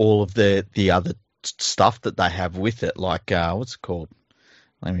all of the other stuff that they have with it, like what's it called?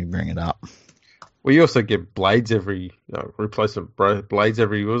 Let me bring it up. Well, you also get blades replacement blades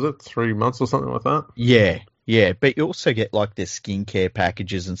every, was it 3 months or something like that? Yeah, but you also get like the skincare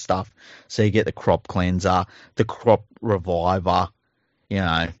packages and stuff. So you get the crop cleanser, the crop reviver,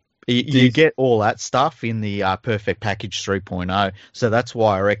 you get all that stuff in the Perfect Package 3.0. So that's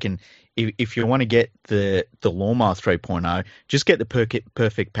why I reckon if you want to get the Lawnmower 3.0, just get the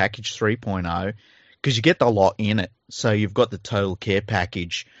Perfect Package 3.0 because you get the lot in it. So you've got the total care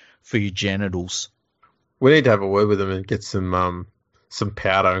package for your genitals. We need to have a word with them and get some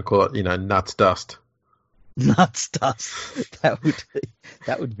powder and call it, nuts dust. Nuts dust. That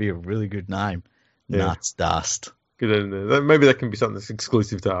would be a really good name. Yeah. Nuts dust. Good. Maybe that can be something that's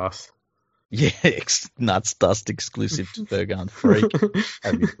exclusive to us. Yeah, nuts dust exclusive to Fergo and Freak.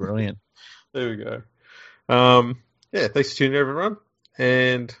 That'd be brilliant. There we go. Thanks for tuning in, everyone,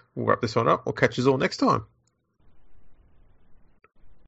 and we'll wrap this one up. We'll catch you all next time.